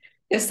takes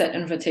is that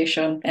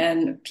invitation,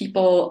 and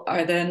people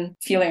are then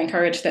feeling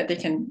encouraged that they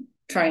can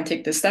try and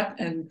take this step,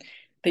 and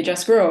they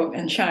just grow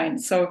and shine.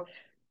 So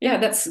yeah,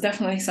 that's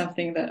definitely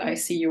something that I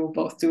see you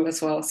both do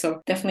as well.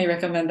 So definitely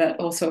recommend that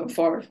also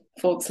for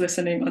folks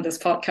listening on this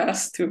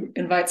podcast, to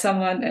invite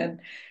someone and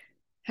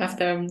have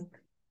them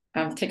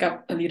take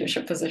up a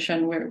leadership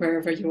position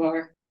wherever you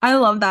are. I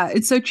love that.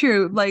 It's so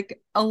true.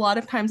 Like a lot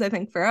of times I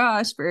think for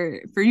us,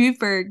 for you,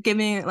 for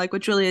giving like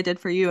what Julia did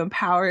for you,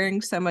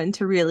 empowering someone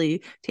to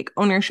really take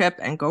ownership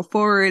and go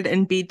forward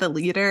and be the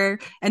leader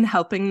and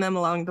helping them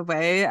along the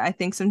way. I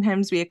think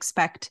sometimes we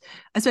expect,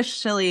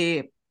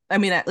 especially, I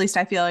mean, at least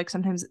I feel like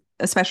sometimes,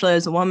 especially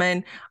as a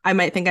woman, I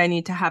might think I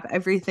need to have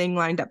everything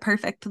lined up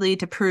perfectly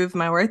to prove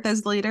my worth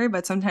as a leader.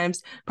 But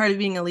sometimes part of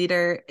being a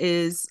leader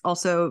is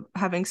also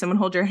having someone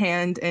hold your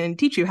hand and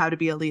teach you how to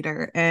be a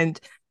leader and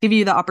give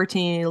you the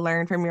opportunity to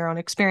learn from your own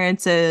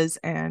experiences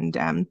and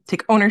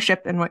take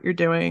ownership in what you're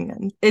doing.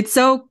 And it's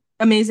so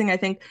amazing. I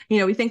think,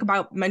 we think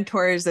about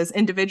mentors as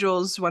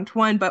individuals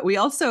one-to-one, but we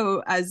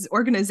also, as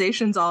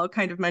organizations, all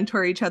kind of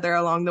mentor each other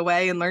along the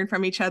way and learn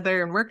from each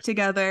other and work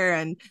together.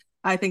 And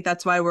I think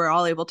that's why we're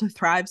all able to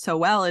thrive so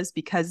well, is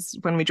because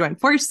when we join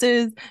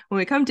forces, when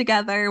we come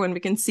together, when we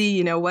can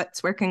see,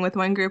 what's working with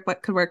one group,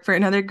 what could work for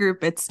another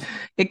group,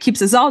 it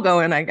keeps us all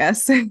going, I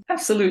guess.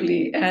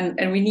 Absolutely.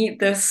 And we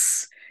need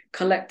this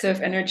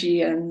collective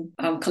energy and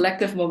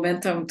collective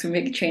momentum to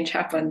make change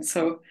happen.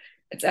 So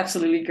it's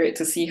absolutely great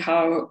to see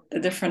how the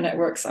different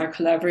networks are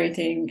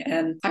collaborating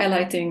and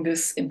highlighting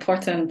this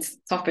important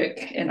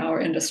topic in our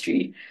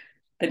industry,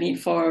 the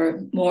need for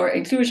more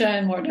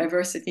inclusion, more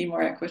diversity,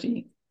 more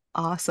equity.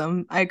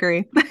 Awesome. I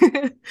agree.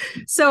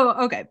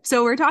 Okay.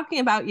 So we're talking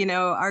about,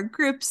 our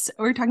groups,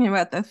 we're talking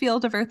about the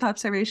field of Earth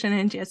observation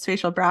and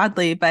geospatial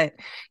broadly, but,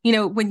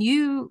 when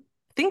you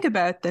think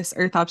about this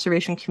Earth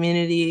observation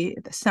community,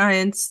 the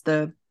science,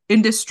 the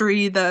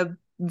industry, the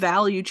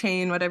value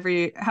chain,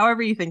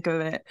 however you think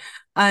of it,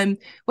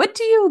 what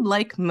do you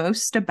like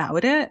most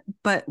about it?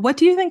 But what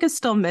do you think is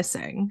still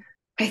missing?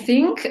 I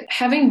think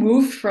having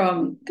moved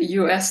from the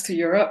US to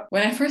Europe,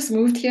 when I first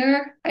moved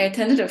here, I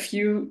attended a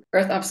few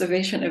Earth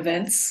observation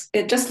events.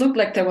 It just looked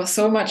like there was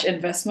so much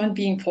investment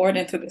being poured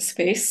into the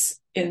space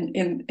in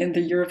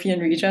the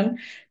European region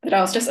that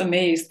I was just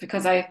amazed,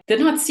 because I did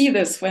not see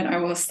this when I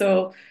was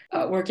still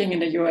working in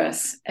the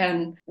US.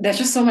 And there's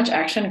just so much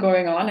action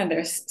going on, and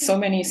there's so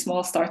many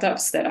small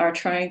startups that are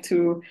trying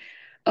to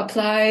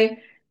apply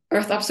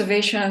Earth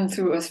observation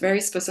to a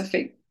very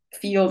specific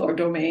field or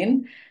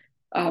domain.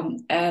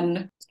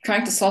 And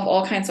trying to solve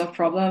all kinds of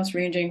problems,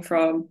 ranging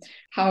from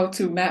how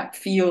to map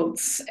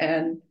fields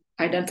and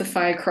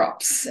identify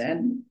crops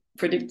and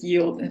predict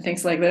yield and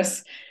things like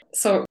this.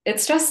 So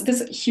it's just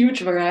this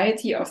huge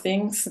variety of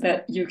things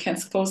that you can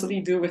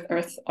supposedly do with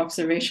Earth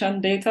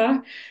observation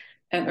data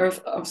and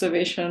Earth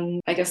observation,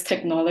 I guess,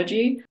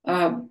 technology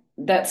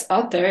that's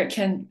out there. It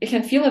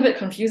can feel a bit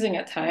confusing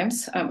at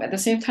times. At the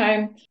same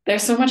time,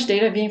 there's so much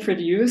data being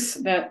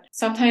produced that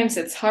sometimes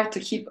it's hard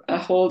to keep a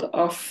hold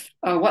of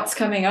what's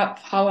coming up.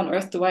 How on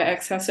earth do I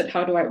access it?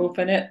 How do I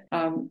open it?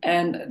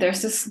 And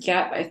there's this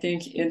gap, I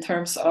think, in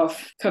terms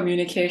of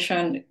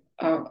communication.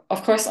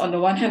 Of course, on the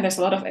one hand, there's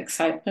a lot of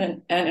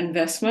excitement and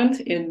investment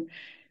in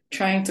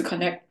trying to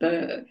connect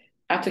the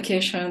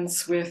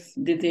applications with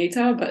the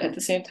data, but at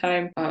the same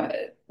time,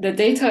 the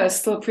data is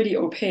still pretty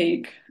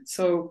opaque.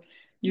 So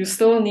you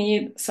still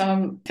need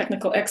some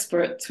technical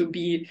expert to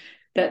be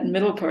that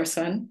middle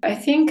person. I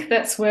think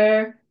that's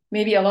where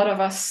maybe a lot of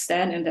us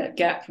stand in that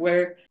gap,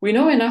 where we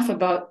know enough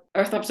about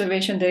Earth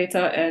observation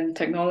data and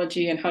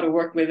technology and how to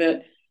work with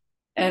it.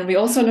 And we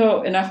also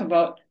know enough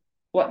about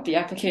what the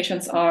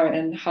applications are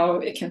and how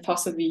it can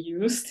possibly be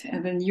used.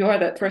 And then you are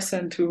that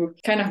person to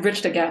kind of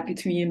bridge the gap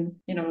between,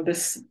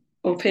 this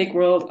opaque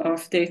world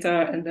of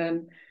data and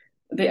then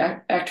the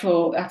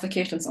actual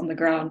applications on the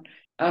ground.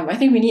 I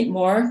think we need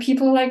more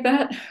people like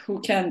that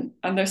who can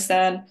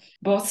understand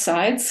both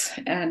sides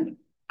and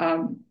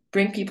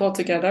bring people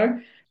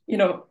together,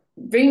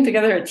 bringing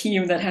together a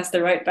team that has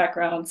the right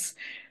backgrounds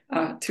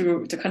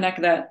to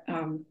connect that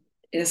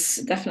is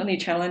definitely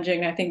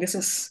challenging. I think this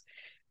is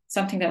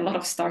something that a lot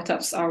of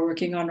startups are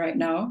working on right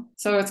now.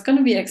 So it's going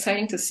to be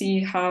exciting to see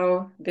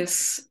how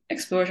this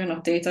explosion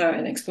of data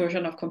and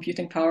explosion of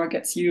computing power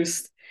gets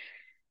used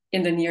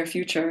in the near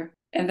future.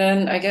 And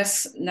then I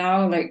guess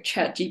now like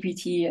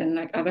ChatGPT and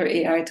like other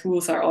AI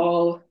tools are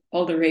all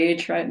the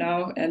rage right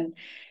now. And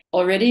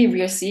already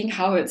we are seeing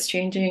how it's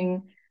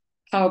changing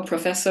how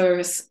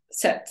professors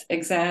set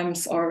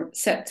exams or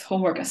set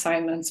homework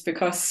assignments,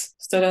 because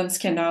students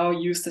can now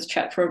use this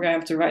chat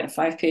program to write a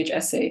 5-page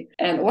essay.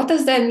 And what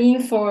does that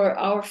mean for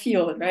our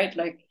field, right?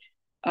 Like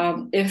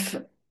if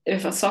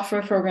a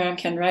software program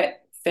can write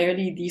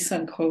fairly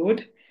decent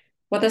code,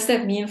 what does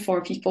that mean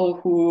for people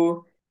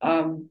who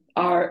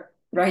are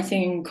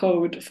writing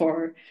code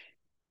for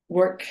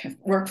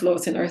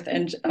workflows in Earth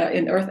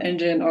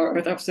Engine or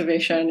Earth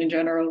observation in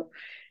general?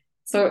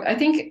 So I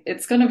think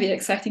it's going to be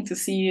exciting to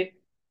see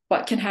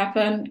what can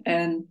happen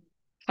and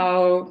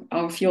how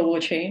our field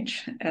will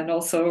change. And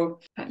also,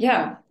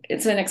 yeah,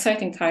 it's an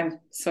exciting time.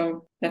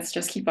 So let's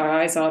just keep our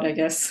eyes out, I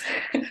guess.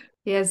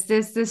 Yes,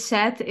 this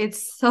chat,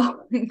 it's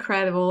so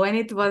incredible. When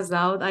it was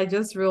out, I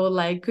just wrote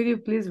like, could you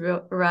please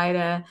write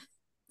a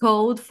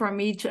code for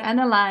me to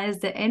analyze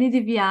the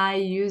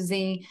NDVI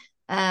using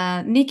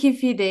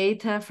Nikifi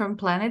data from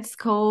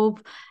PlanetScope,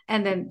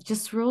 and then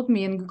just wrote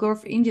me in Google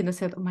Earth Engine and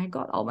said, oh my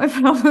God, all my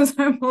problems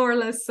are more or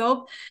less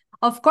solved.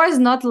 Of course,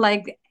 not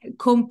like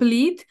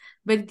complete,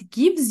 but it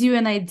gives you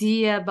an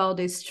idea about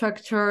the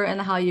structure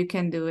and how you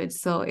can do it.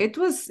 So I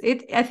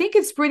think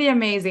it's pretty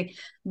amazing,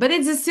 but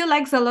it still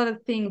likes a lot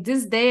of things.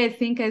 This day, I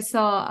think I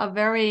saw a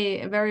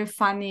very, very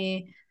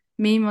funny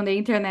meme on the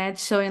internet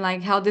showing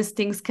like how these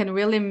things can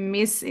really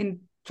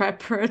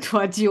misinterpret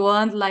what you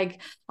want.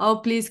 Like, oh,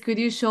 please, could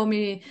you show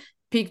me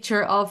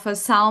picture of a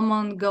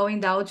salmon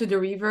going down to the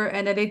river,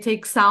 and then they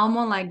take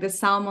salmon, like the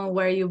salmon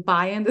where you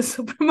buy in the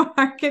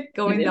supermarket,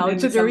 going down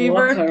to the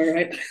river. Water,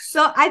 right?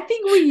 So I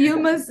think we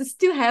humans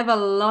still have a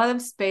lot of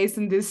space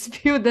in this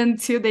field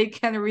until they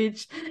can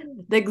reach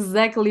the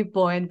exactly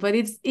point. But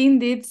it's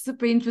indeed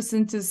super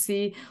interesting to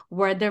see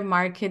where the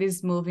market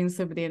is moving,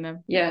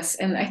 Sabrina. Yes,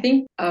 and I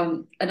think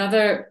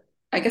another,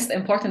 I guess the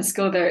important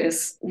skill there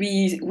is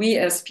we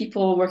as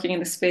people working in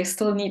the space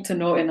still need to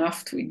know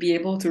enough to be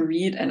able to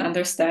read and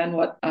understand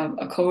what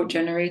a code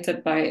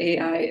generated by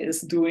AI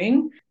is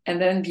doing,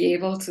 and then be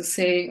able to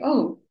say,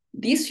 oh,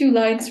 these few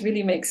lines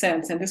really make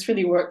sense and this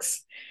really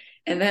works.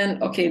 And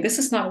then, okay, this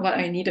is not what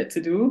I needed to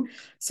do.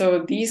 So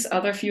these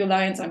other few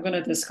lines I'm going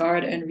to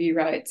discard and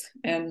rewrite.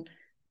 And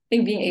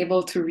think being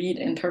able to read,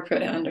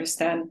 interpret, and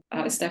understand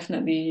is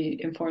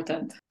definitely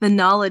important. The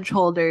knowledge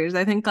holders.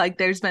 I think like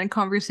there's been a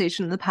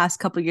conversation in the past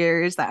couple of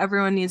years that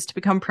everyone needs to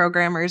become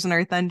programmers in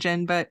Earth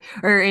Engine,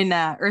 or in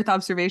Earth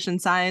observation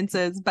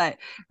sciences. But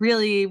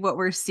really, what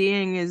we're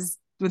seeing is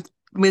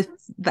with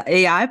the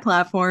AI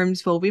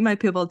platforms, well, we might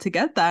be able to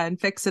get that and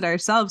fix it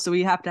ourselves. So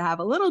we have to have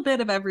a little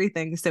bit of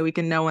everything so we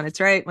can know when it's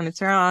right, when it's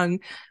wrong,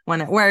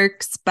 when it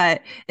works.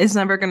 But it's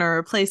never going to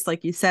replace,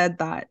 like you said,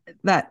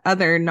 that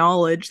other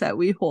knowledge that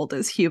we hold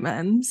as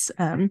humans.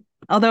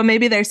 Although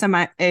maybe there's some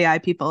AI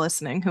people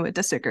listening who would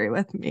disagree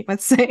with me with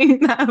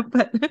saying that.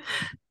 But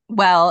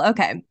well,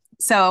 okay.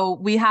 So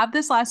we have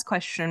this last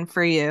question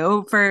for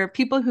you. For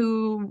people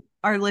who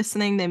are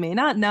listening, they may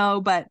not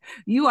know, but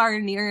you are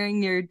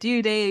nearing your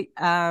due date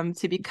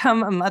to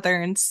become a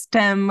mother in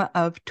STEM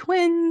of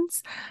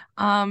twins.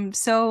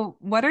 So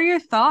what are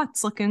your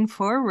thoughts looking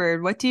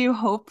forward? What do you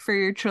hope for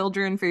your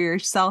children, for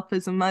yourself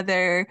as a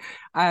mother?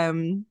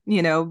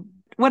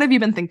 What have you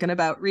been thinking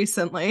about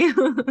recently?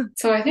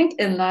 So I think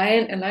in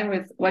line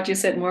with what you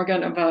said,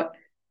 Morgan, about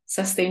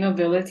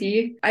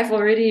sustainability, I've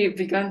already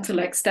begun to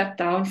like step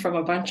down from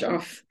a bunch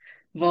of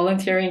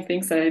volunteering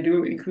things that I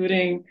do,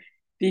 including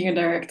being a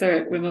director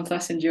at Women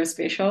Plus in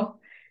Geospatial.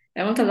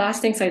 And one of the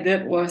last things I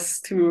did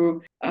was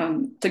to,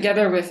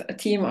 together with a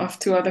team of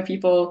two other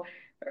people,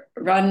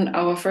 run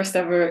our first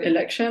ever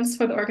elections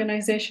for the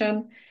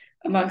organization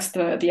amongst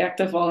the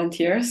active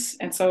volunteers.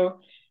 And so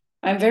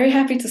I'm very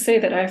happy to say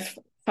that I've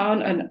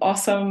found an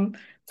awesome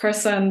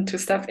person to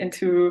step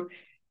into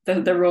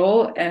the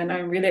role, and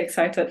I'm really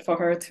excited for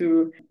her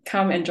to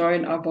come and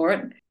join our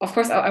board. Of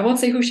course, I won't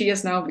say who she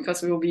is now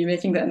because we will be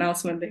making the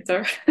announcement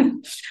later.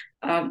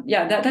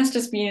 That's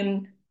just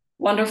been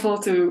wonderful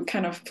to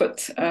kind of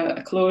put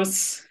a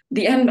close,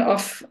 the end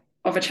of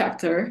a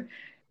chapter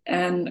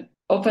and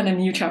open a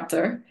new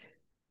chapter.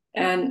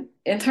 And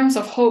in terms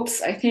of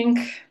hopes, I think,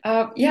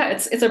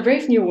 it's a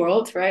brave new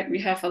world, right? We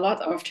have a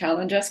lot of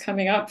challenges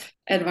coming up,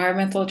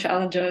 environmental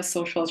challenges,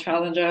 social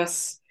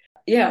challenges.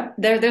 Yeah,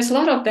 there's a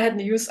lot of bad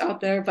news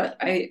out there, but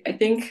I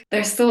think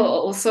there's still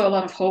also a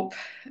lot of hope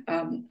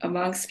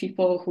amongst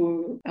people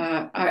who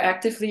are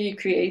actively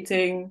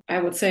creating,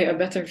 I would say, a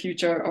better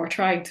future or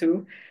trying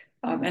to.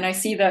 And I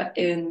see that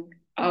in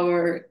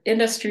our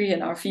industry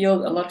and our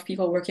field, a lot of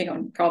people working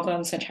on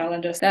problems and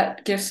challenges.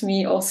 That gives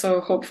me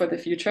also hope for the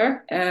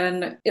future.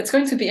 And it's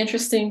going to be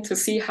interesting to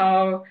see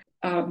how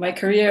my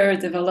career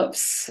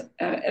develops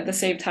at the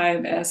same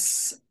time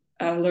as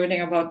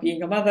learning about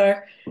being a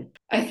mother.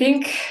 I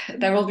think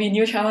there will be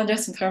new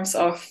challenges in terms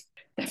of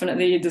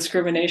definitely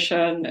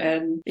discrimination,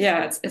 and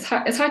it's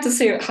hard to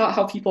say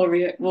how people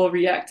will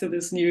react to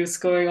this news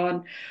going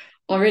on.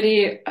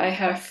 Already, I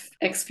have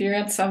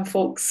experienced some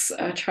folks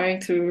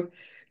trying to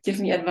give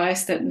me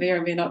advice that may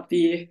or may not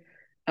be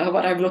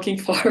what I'm looking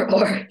for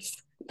or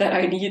that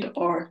I need,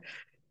 or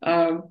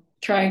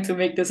trying to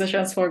make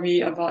decisions for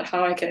me about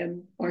how I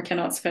can or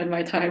cannot spend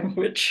my time,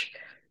 which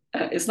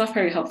is not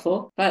very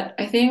helpful. But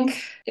I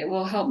think it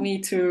will help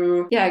me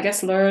to, I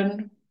guess,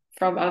 learn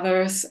from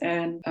others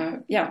and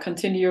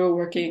continue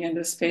working in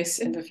this space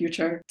in the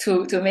future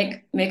to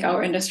make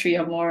our industry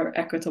a more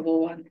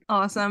equitable one.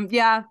 Awesome.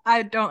 Yeah,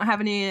 I don't have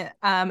any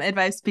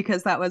advice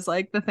because that was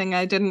like the thing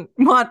I didn't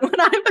want when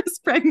I was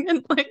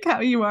pregnant, like how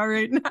you are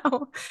right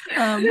now.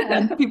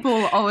 And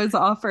people always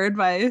offer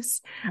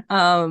advice,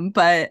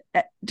 but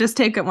just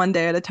take it one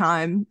day at a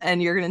time,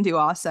 and you're going to do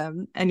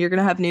awesome, and you're going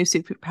to have new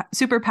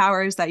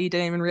superpowers that you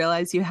didn't even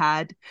realize you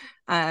had,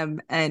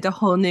 and a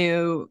whole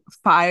new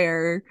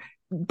fire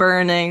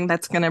burning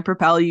that's going to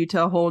propel you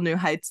to whole new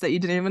heights that you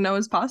didn't even know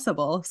was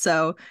possible.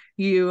 So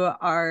you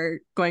are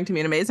going to be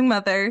an amazing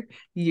mother.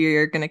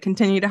 You're going to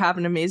continue to have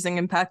an amazing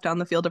impact on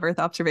the field of Earth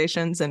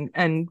observations.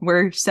 And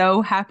we're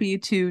so happy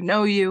to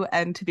know you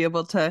and to be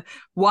able to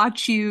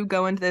watch you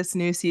go into this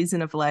new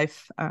season of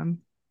life,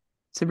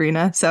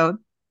 Sabrina. So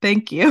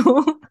thank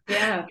you.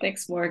 Yeah,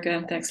 thanks,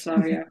 Morgan. Thanks,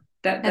 Flavia.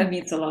 That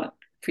means a lot.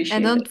 Appreciate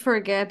And it. don't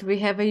forget, we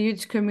have a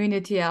huge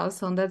community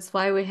also, and that's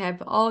why we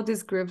have all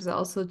these groups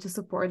also to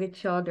support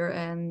each other.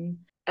 And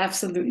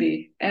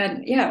Absolutely.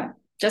 And yeah,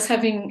 just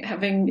having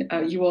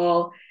you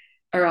all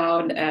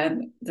around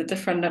and the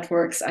different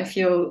networks, I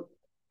feel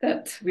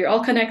that we're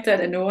all connected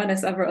and no one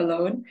is ever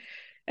alone.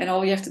 And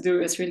all we have to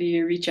do is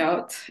really reach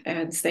out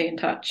and stay in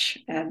touch.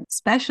 And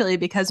especially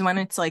because when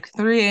it's like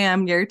 3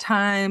 a.m. your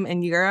time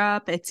in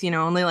Europe, it's,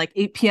 only like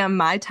 8 p.m.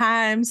 my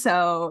time.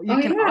 So you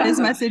can always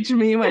message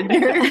me when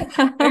you're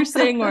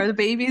nursing or the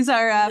babies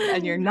are up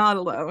and you're not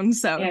alone.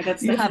 So yeah,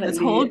 that's you have this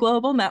whole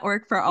global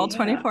network for all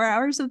 24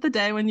 hours of the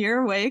day when you're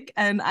awake.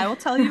 And I will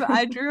tell you,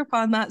 I drew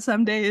upon that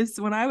some days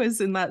when I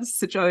was in that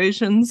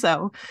situation.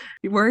 So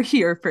we're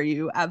here for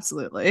you.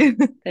 Absolutely.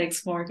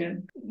 Thanks,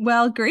 Morgan.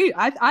 Well, great.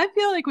 I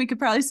feel like we could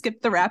probably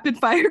skip the rapid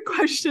fire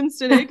questions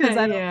today because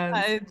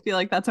I feel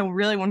like that's a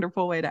really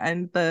wonderful way to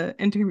end the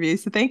interview.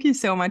 So thank you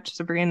so much,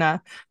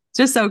 Sabrina. It's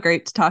just so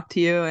great to talk to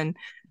you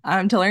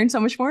and to learn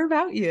so much more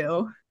about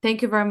you.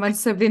 Thank you very much,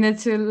 Sabrina,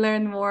 to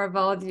learn more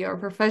about your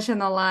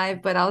professional life,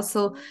 but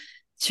also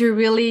to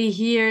really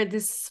hear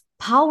this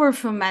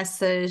powerful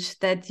message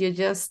that you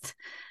just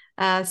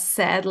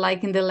said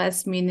like in the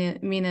last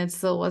minute.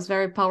 So it was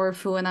very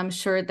powerful, and I'm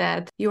sure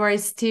that you are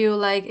still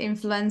like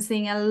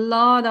influencing a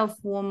lot of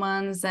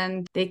women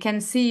and they can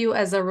see you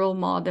as a role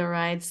model,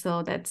 right?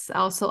 So that's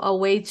also a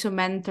way to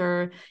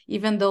mentor,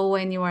 even though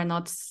when you are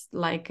not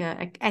like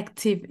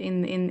active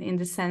in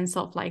the sense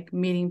of like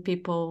meeting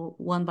people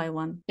one by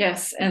one.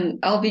 Yes, and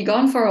I'll be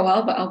gone for a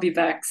while, but I'll be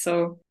back.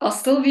 So I'll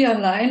still be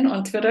online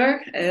on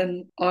Twitter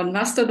and on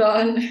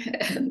Mastodon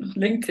and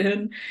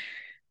LinkedIn.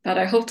 But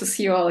I hope to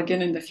see you all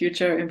again in the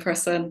future in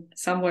person,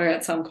 somewhere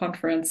at some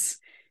conference,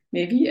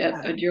 maybe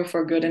at a Geo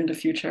for Good in the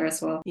future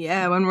as well.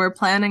 Yeah, when we're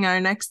planning our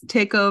next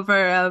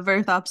takeover of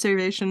Earth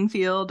observation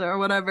field or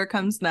whatever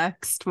comes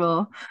next,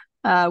 we'll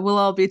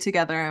all be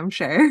together, I'm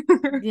sure.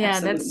 Yeah,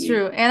 Absolutely. That's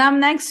true. And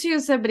I'm next to you,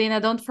 Sabrina.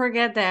 Don't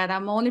forget that.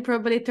 I'm only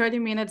probably 30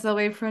 minutes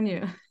away from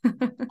you.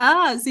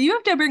 So you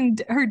have to bring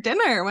her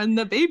dinner when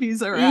the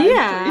babies arrive.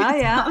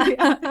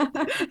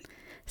 Yeah.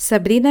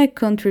 Sabrina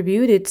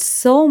contributed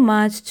so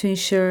much to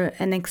ensure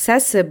an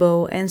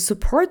accessible and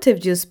supportive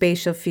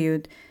geospatial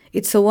field.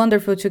 It's so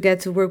wonderful to get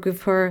to work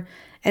with her.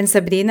 And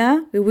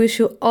Sabrina, we wish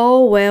you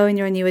all well in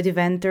your new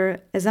adventure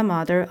as a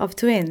mother of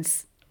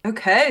twins.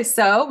 Okay,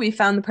 so we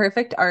found the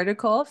perfect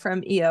article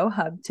from EO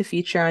Hub to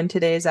feature on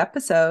today's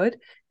episode,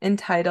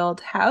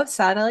 entitled How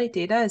Satellite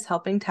Data is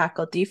Helping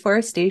Tackle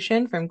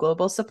Deforestation from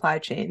Global Supply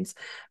Chains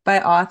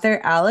by author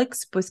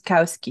Alex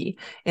Buskowski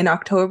in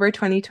October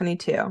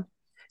 2022.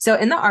 So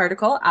in the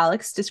article,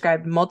 Alex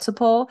described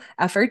multiple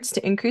efforts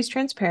to increase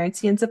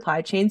transparency in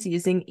supply chains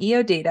using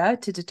EO data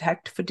to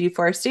detect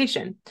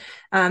deforestation,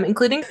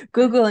 including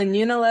Google and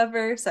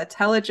Unilever,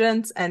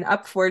 Satelligence, and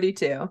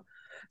Up42.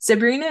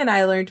 Sabrina and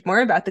I learned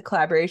more about the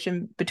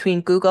collaboration between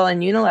Google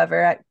and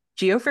Unilever at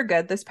Geo for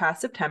Good this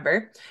past September,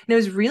 and it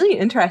was really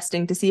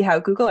interesting to see how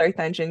Google Earth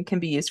Engine can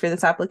be used for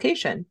this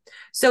application.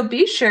 So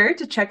be sure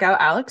to check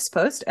out Alex's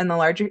post and the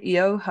larger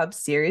EO Hub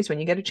series when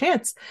you get a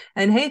chance.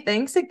 And hey,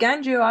 thanks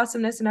again, Geo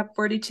Awesomeness and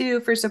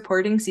Up42 for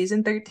supporting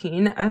Season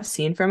 13 of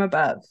Seen From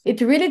Above. It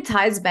really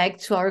ties back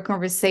to our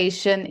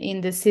conversation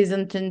in the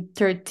Season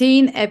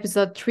 13,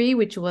 Episode 3,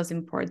 which was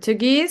in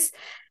Portuguese.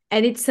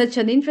 And it's such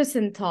an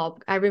interesting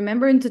topic. I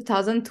remember in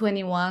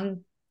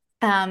 2021,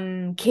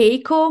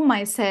 Keiko,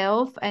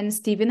 myself, and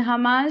Stephen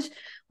Hamaj,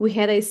 we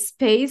had a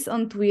space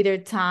on Twitter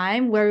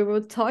time where we were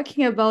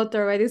talking about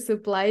already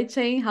supply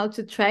chain, how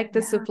to track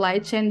the supply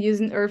chain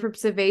using Earth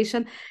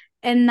observation.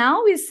 And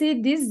now we see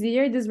this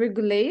year, this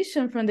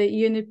regulation from the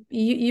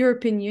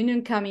European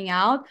Union coming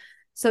out.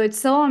 So it's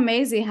so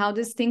amazing how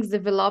these things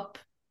develop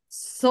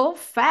so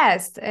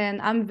fast.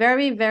 And I'm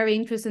very, very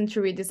interested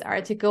to read this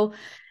article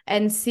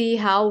and see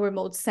how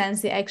remote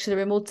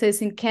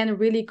sensing can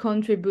really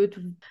contribute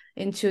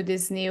into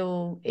this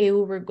new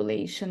EU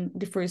regulation,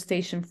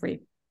 deforestation free.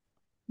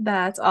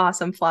 That's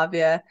awesome,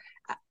 Flavia.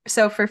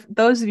 So for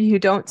those of you who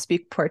don't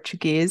speak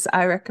Portuguese,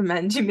 I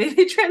recommend you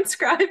maybe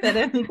transcribe it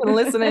and you can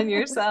listen in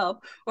yourself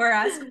or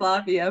ask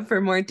Flavia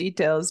for more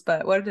details.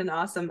 But what an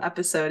awesome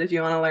episode if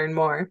you want to learn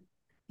more.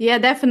 Yeah,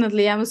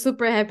 definitely. I'm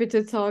super happy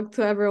to talk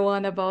to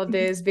everyone about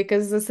this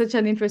because it's such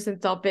an interesting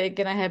topic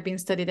and I have been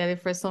studying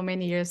it for so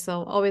many years.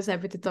 So always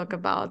happy to talk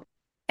about.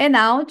 And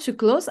now to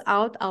close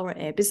out our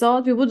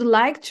episode, we would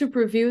like to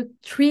preview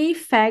 3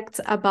 facts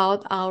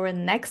about our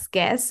next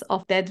guest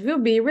that will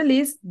be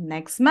released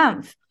next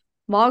month.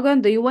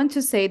 Morgan, do you want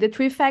to say the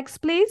 3 facts,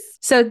 please?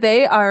 So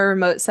they are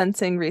remote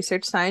sensing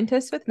research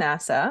scientists with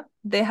NASA.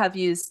 They have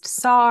used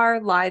SAR,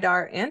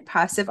 LiDAR, and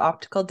passive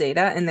optical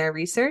data in their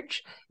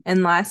research,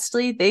 And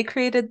lastly, they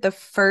created the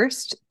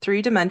first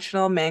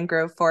three-dimensional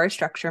mangrove forest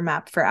structure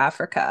map for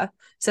Africa.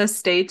 So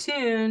stay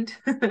tuned.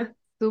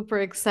 Super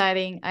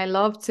exciting. I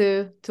love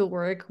to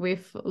work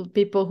with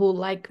people who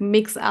like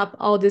mix up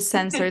all the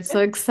sensors. It's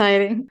so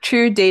exciting.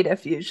 True data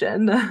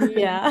fusion.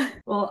 Yeah.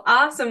 Well,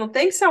 awesome. Well,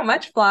 thanks so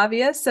much,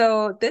 Flavia.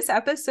 So this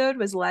episode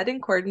was led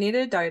and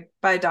coordinated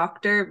by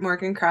Dr.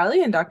 Morgan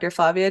Crowley and Dr.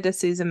 Flavia de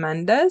Souza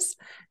Mendes,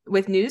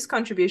 with news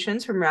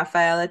contributions from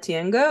Rafaela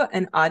Tiengo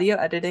and audio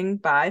editing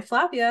by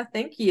Flavia.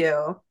 Thank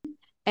you.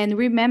 And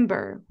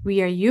remember,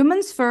 we are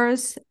humans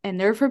first,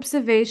 and Earth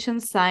observation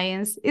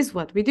science is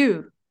what we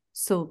do.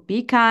 So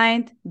be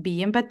kind,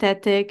 be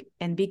empathetic,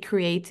 and be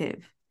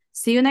creative.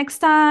 See you next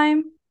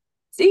time.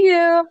 See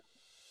you.